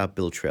learned about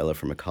Bill Traylor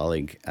from a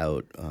colleague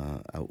out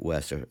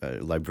west, a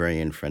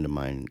librarian friend of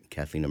mine,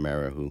 Kathleen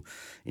O'Mara, who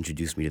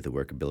introduced me to the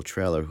work of Bill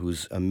Traylor,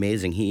 who's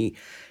amazing. He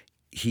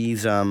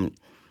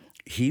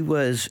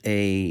was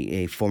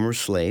a former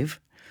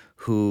slave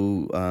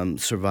who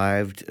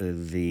survived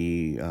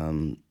the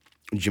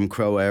Jim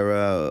Crow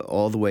era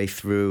all the way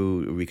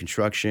through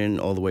Reconstruction,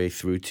 all the way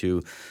through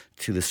to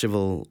the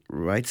Civil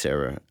Rights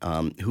era,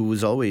 who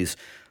was always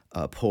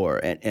poor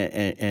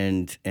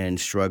and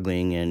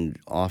struggling and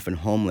often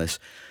homeless,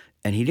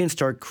 and he didn't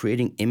start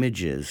creating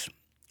images,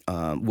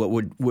 what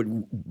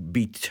would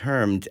be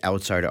termed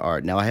outsider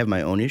art. Now, I have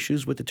my own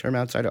issues with the term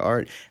outsider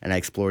art, and I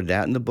explored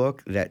that in the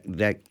book. That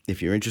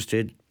if you're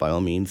interested, by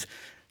all means,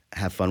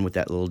 have fun with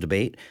that little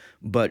debate.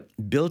 But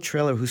Bill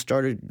Traylor, who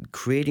started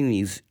creating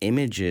these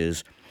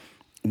images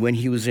when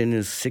he was in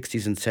his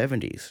 60s and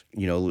 70s,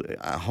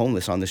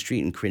 homeless on the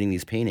street and creating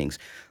these paintings.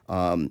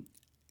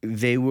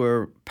 They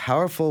were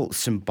powerful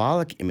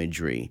symbolic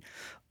imagery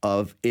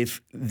of, if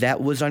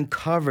that was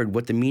uncovered,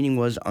 what the meaning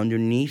was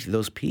underneath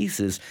those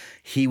pieces,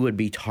 he would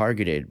be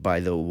targeted by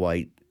the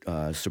white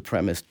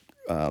supremacist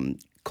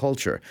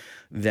culture,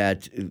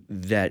 that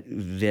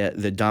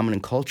the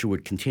dominant culture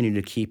would continue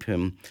to keep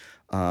him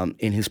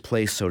in his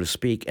place, so to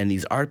speak. And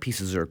these art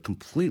pieces are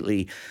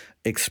completely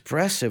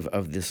expressive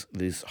of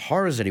these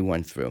horrors that he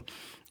went through.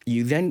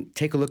 You then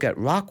take a look at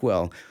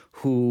Rockwell,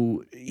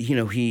 who,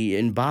 he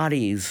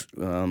embodies,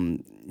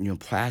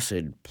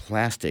 placid,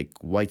 plastic,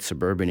 white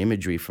suburban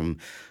imagery from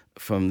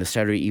from the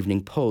Saturday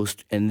Evening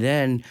Post. And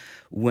then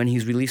when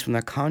he's released from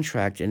that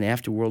contract and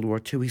after World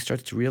War II, he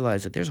starts to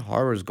realize that there's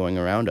horrors going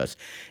around us.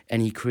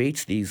 And he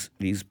creates these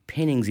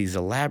paintings, these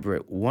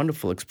elaborate,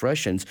 wonderful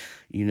expressions,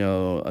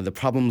 the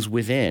problems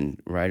within,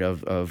 right,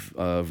 of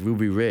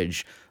Ruby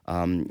Ridge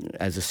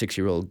as a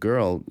 6-year-old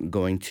girl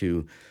going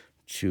to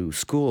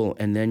school.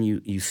 And then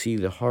you see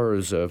the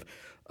horrors of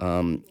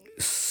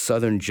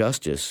Southern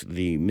Justice,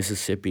 the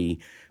Mississippi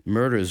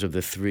murders of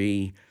the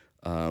 3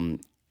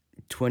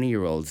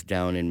 20-year-olds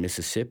down in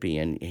Mississippi,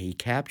 and he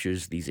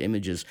captures these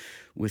images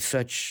with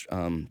such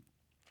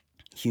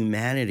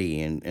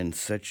humanity and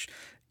such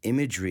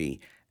imagery.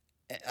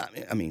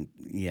 And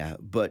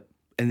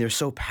they're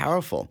so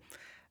powerful.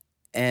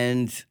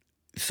 And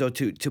so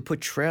to put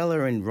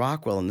Trailer and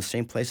Rockwell in the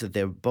same place, that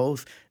they're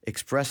both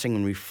expressing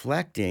and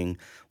reflecting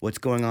what's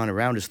going on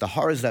around us, the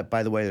horrors that,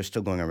 by the way, are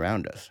still going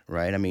around us,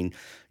 right? I mean,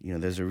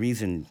 there's a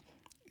reason.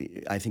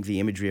 I think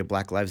the imagery of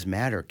Black Lives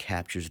Matter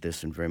captures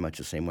this in very much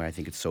the same way. I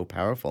think it's so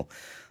powerful.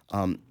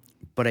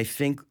 But I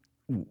think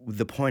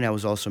the point I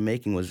was also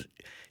making was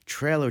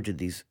Trailer did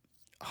these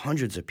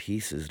hundreds of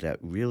pieces that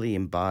really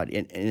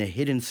embodied in a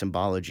hidden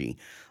symbology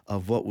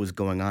of what was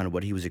going on and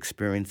what he was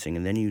experiencing.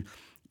 And then you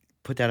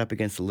put that up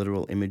against the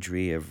literal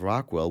imagery of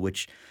Rockwell,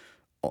 which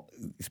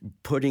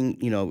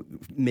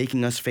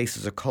making us face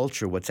as a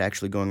culture what's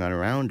actually going on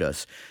around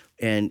us.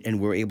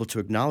 And we're able to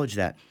acknowledge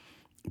that.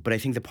 But I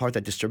think the part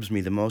that disturbs me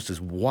the most is,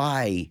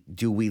 why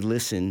do we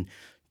listen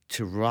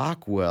to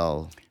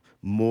Rockwell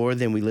more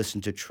than we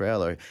listen to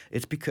Trailer?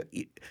 It's because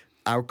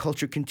our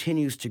culture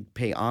continues to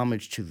pay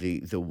homage to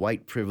the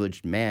white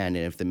privileged man,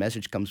 and if the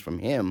message comes from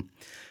him,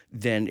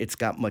 then it's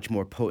got much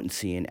more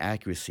potency and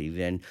accuracy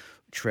than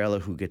Trailer,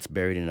 who gets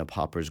buried in a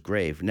pauper's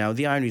grave. Now,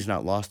 the irony is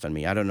not lost on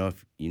me. I don't know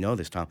if you know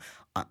this, Tom.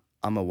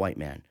 I'm a white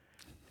man.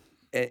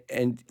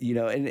 And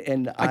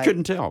I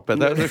couldn't tell, but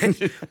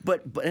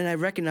but I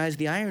recognize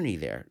the irony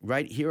there,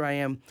 right? Here I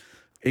am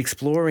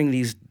exploring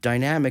these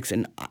dynamics,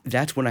 and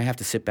that's when I have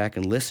to sit back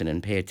and listen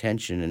and pay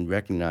attention and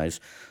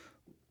recognize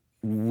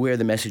where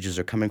the messages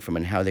are coming from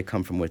and how they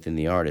come from within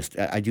the artist.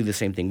 I do the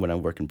same thing when I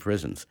work in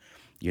prisons.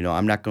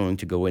 I'm not going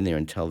to go in there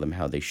and tell them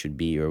how they should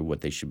be or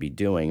what they should be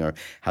doing or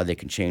how they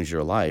can change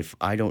their life.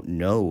 I don't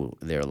know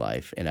their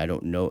life, and I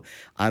don't know.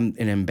 I'm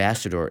an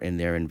ambassador in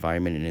their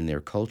environment and in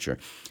their culture.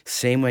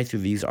 Same way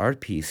through these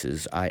art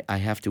pieces, I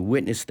have to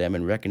witness them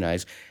and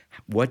recognize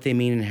what they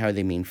mean and how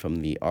they mean from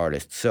the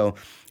artist. So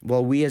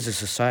while we as a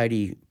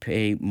society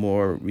pay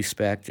more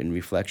respect and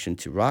reflection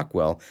to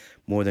Rockwell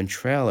more than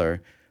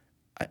Trailer,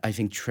 I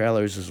think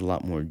Trailer's is a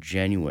lot more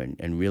genuine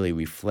and really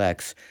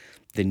reflects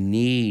the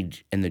need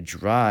and the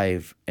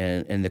drive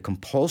and the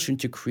compulsion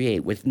to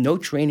create with no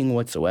training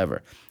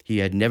whatsoever. He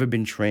had never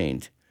been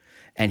trained,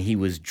 and he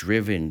was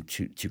driven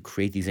to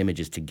create these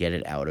images, to get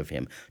it out of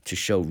him, to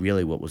show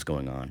really what was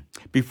going on.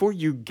 Before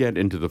you get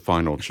into the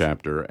final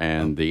chapter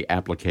and the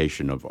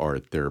application of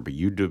art therapy,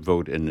 you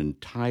devote an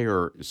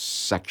entire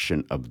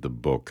section of the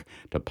book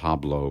to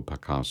Pablo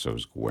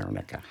Picasso's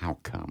Guernica. How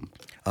come?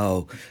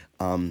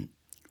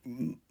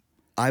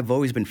 I've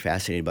always been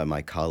fascinated by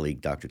my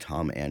colleague, Dr.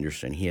 Tom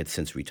Anderson. He had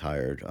since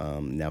retired,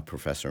 now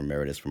professor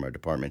emeritus from our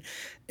department.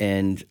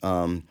 And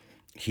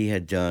he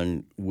had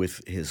done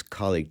with his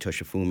colleague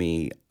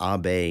Toshifumi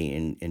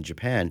Abe in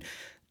Japan,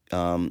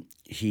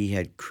 he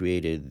had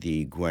created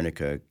the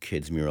Guernica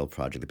Kids Mural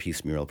Project, the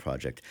Peace Mural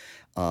Project.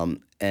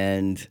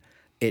 And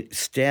it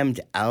stemmed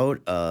out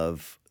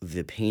of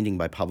the painting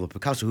by Pablo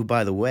Picasso, who,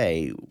 by the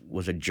way,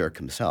 was a jerk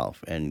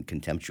himself and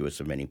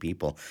contemptuous of many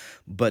people.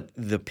 But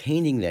the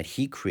painting that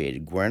he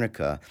created,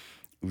 Guernica,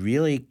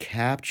 really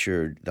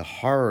captured the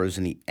horrors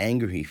and the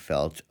anger he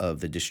felt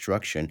of the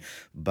destruction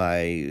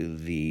by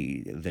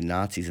the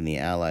Nazis and the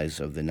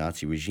allies of the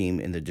Nazi regime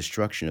and the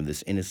destruction of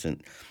this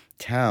innocent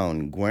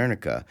town,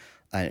 Guernica,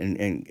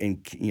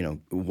 and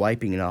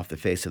wiping it off the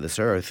face of this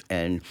earth.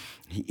 And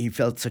he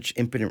felt such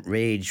impotent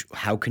rage.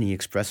 How can he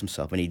express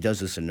himself? And he does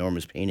this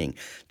enormous painting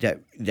that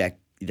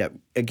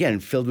again,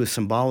 filled with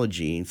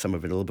symbology, and some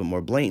of it a little bit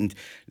more blatant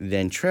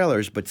than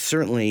Trailer's, but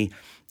certainly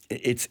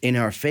it's in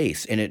our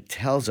face, and it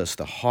tells us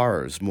the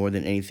horrors more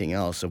than anything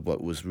else of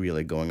what was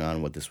really going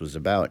on, what this was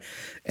about.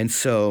 And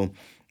so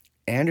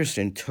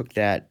Anderson took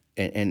that,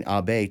 and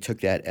Abe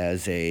took that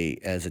as a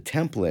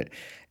template,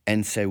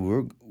 and say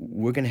we're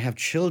going to have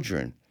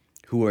children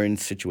who are in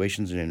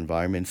situations and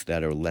environments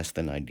that are less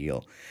than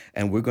ideal,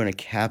 and we're going to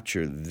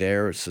capture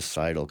their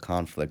societal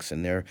conflicts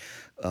and their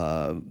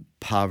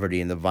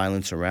poverty and the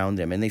violence around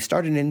them. And they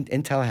started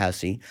in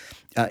Tallahassee.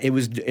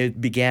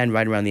 It began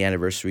right around the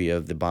anniversary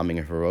of the bombing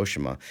of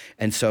Hiroshima,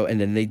 and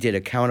then they did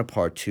a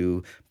counterpart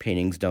to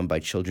paintings done by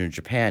children in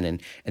Japan, and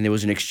there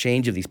was an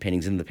exchange of these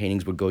paintings, and the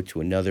paintings would go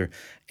to another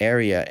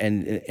area,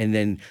 and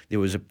then there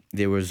was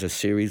a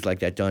series like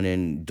that done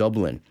in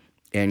Dublin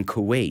and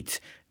Kuwait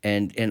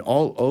and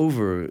all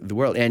over the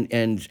world,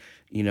 and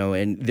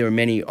there are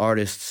many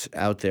artists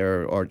out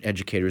there, or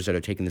educators, that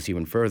are taking this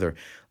even further,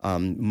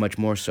 much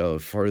more so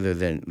further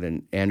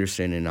than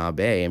Anderson and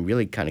Abe, and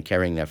really kind of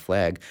carrying that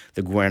flag,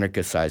 the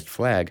Guernica-sized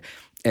flag,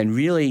 and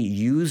really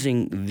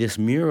using this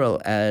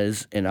mural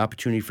as an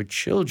opportunity for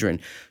children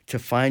to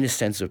find a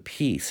sense of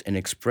peace and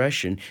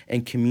expression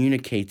and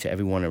communicate to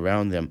everyone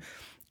around them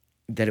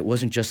that it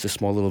wasn't just a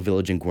small little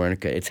village in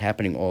Guernica. It's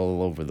happening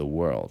all over the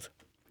world.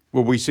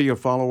 Will we see a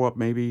follow-up,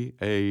 maybe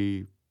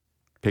a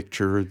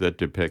picture that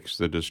depicts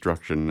the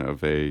destruction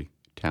of a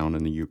town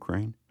in the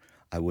Ukraine?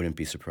 I wouldn't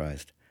be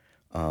surprised.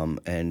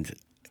 And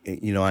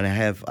I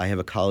have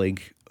a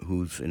colleague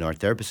who's an art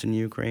therapist in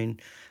Ukraine.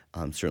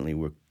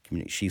 Certainly,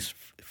 she's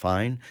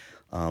fine.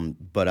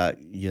 But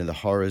the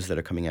horrors that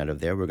are coming out of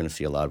there, we're going to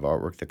see a lot of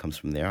artwork that comes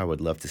from there. I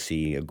would love to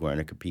see a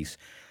Guernica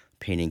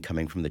painting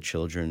coming from the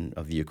children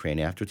of the Ukraine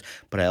afterwards.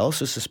 But I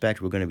also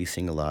suspect we're going to be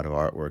seeing a lot of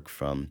artwork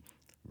from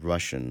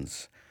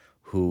Russians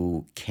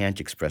who can't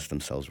express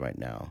themselves right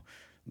now,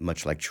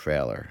 much like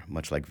Trailer,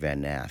 much like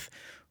Van Nath,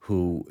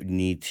 who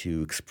need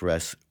to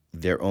express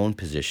their own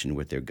position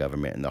with their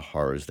government and the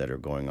horrors that are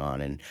going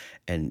on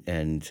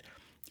and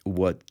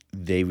what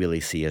they really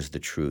see as the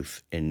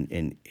truth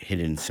in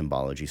hidden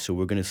symbology. So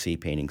we're going to see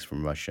paintings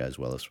from Russia as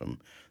well as from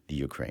the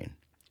Ukraine.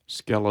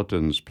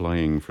 Skeletons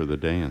playing for the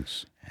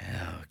dance.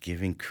 Oh,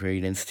 giving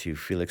credence to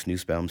Felix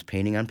Nussbaum's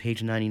painting on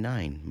page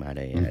 99, might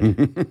I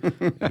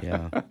add.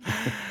 Yeah.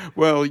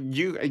 Well,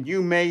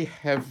 you may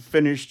have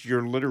finished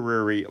your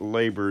literary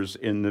labors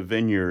in the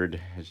vineyard,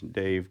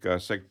 Dave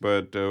Gussak,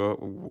 but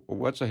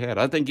what's ahead?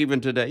 I think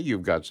even today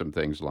you've got some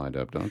things lined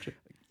up, don't you?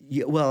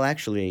 Yeah. Well,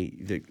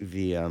 actually,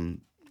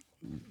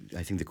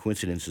 I think the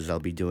coincidence is I'll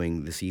be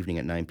doing this evening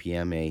at 9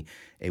 p.m. a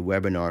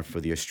webinar for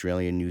the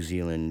Australian, New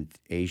Zealand,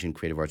 Asian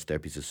Creative Arts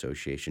Therapies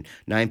Association,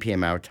 9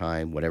 p.m. our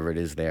time, whatever it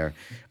is there,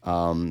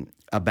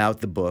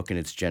 about the book and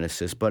its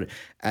genesis. But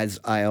as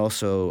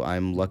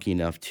I'm lucky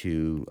enough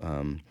to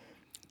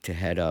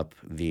head up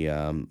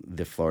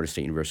the Florida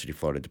State University,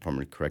 Florida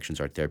Department of Corrections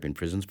Art Therapy and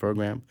Prisons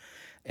program.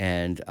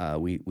 And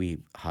we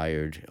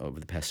hired over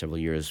the past several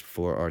years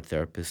 4 art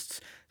therapists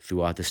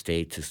throughout the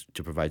state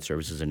to provide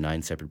services in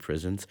 9 separate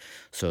prisons.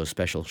 So a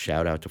special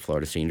shout out to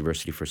Florida State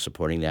University for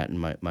supporting that in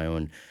my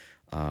own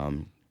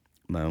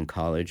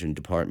college and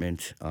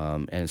department.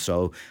 And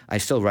so I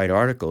still write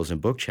articles and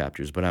book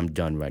chapters, but I'm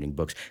done writing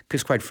books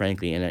because, quite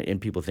frankly,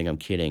 and people think I'm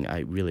kidding, I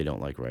really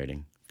don't like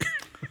writing.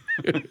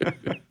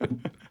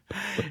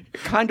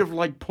 Kind of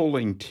like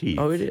pulling teeth.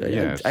 Oh, it is.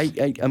 Yes.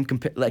 I'm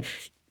like.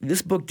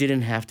 This book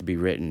didn't have to be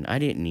written. I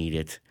didn't need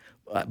it,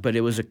 but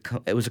it was a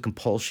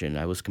compulsion.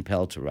 I was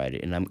compelled to write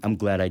it, and I'm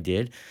glad I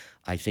did.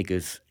 I think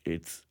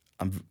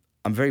I'm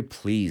very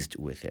pleased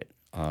with it.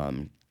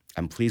 I'm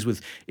pleased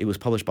with it. Was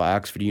published by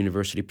Oxford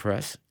University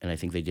Press, and I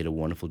think they did a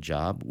wonderful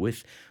job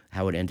with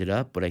how it ended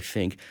up. But I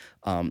think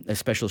a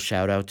special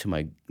shout out to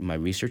my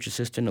research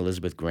assistant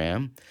Elizabeth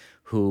Graham,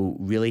 who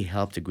really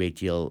helped a great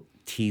deal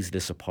tease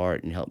this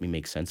apart and help me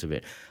make sense of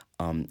it.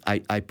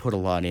 I put a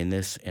lot in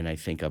this, and I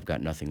think I've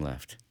got nothing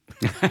left.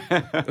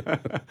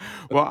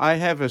 Well, I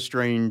have a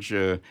strange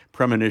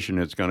premonition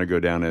it's going to go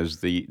down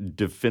as the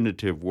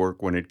definitive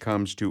work when it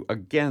comes to,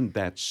 again,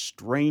 that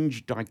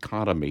strange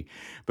dichotomy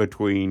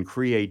between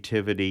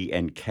creativity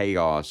and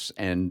chaos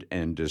and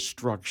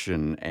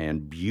destruction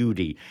and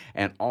beauty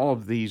and all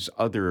of these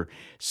other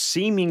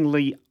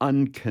seemingly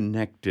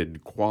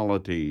unconnected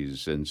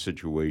qualities and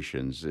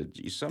situations.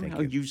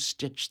 Somehow you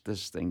stitched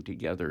this thing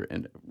together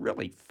in a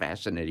really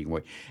fascinating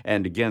way.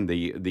 And again,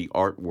 the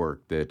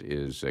artwork that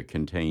is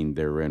contained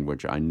therein,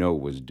 which I know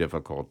was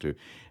difficult to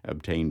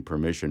obtain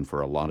permission for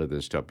a lot of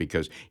this stuff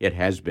because it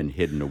has been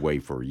hidden away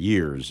for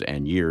years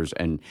and years.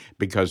 And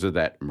because of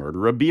that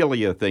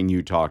murderabilia thing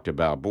you talked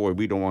about, boy,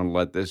 we don't want to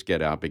let this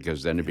get out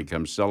because then it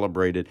becomes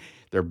celebrated.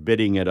 They're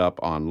bidding it up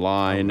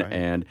online. Right.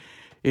 And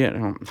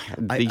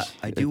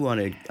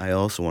I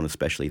also want to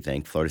especially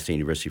thank Florida State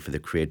University for the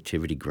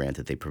creativity grant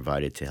that they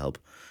provided to help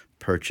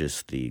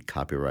purchase the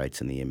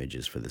copyrights and the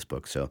images for this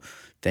book. So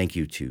thank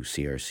you to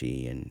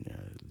CRC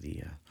and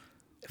the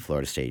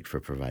Florida State for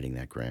providing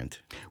that grant.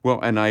 Well,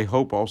 and I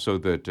hope also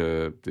that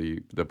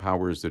the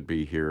powers that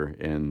be here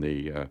in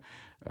the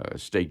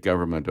state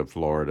government of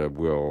Florida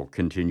will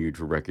continue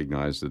to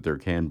recognize that there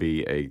can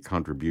be a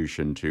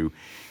contribution to,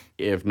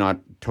 if not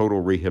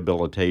total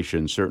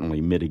rehabilitation, certainly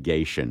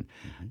mitigation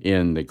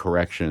in the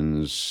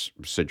corrections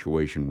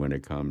situation when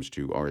it comes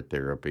to art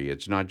therapy.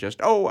 It's not just,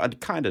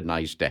 kind of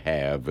nice to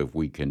have if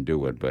we can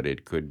do it, but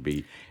it could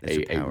be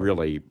a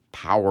really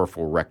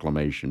powerful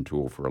reclamation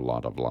tool for a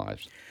lot of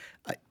lives.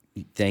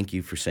 Thank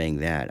you for saying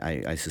that.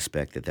 I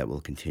suspect that will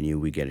continue.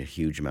 We get a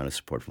huge amount of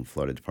support from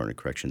Florida Department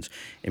of Corrections.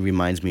 It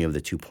reminds me of the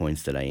 2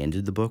 points that I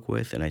ended the book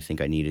with, and I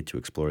think I needed to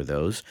explore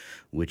those,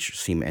 which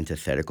seem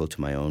antithetical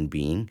to my own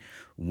being.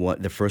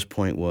 The first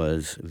point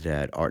was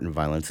that art and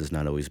violence is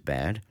not always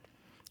bad,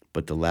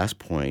 but the last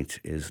point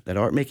is that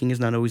art making is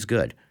not always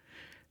good.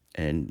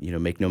 And,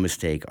 make no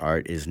mistake,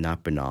 art is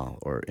not banal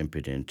or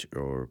impotent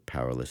or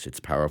powerless. It's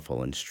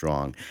powerful and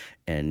strong.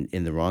 And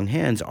in the wrong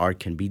hands, art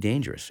can be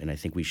dangerous. And I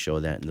think we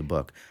show that in the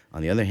book.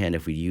 On the other hand,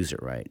 if we use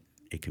it right,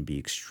 it can be an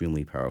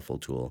extremely powerful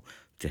tool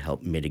to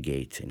help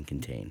mitigate and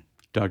contain.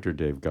 Dr.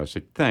 Dave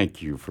Gussak,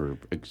 thank you for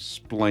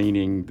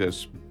explaining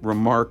this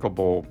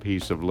remarkable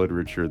piece of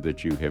literature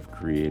that you have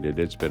created.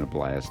 It's been a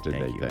blast today.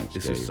 Thank you. Thanks,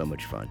 This Dave. is so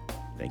much fun.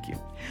 Thank you.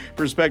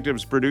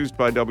 Perspectives produced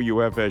by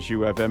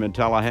WFSU-FM in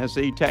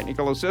Tallahassee.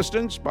 Technical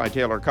assistance by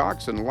Taylor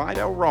Cox and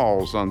Lydell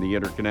Rawls on the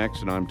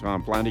Interconnects. And I'm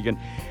Tom Flanagan,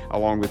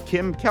 along with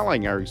Kim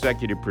Kelling, our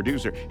executive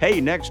producer. Hey,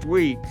 next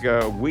week,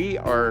 we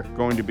are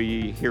going to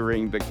be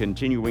hearing the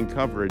continuing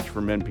coverage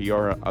from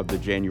NPR of the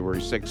January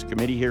 6th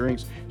committee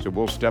hearings. So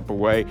we'll step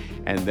away.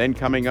 And then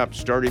coming up,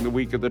 starting the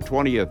week of the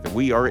 20th,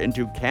 we are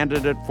into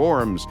candidate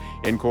forums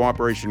in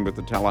cooperation with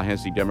the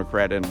Tallahassee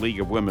Democrat and League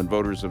of Women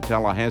Voters of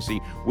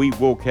Tallahassee. We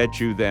will catch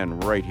you then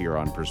right here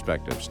on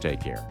Perspectives.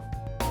 Take care.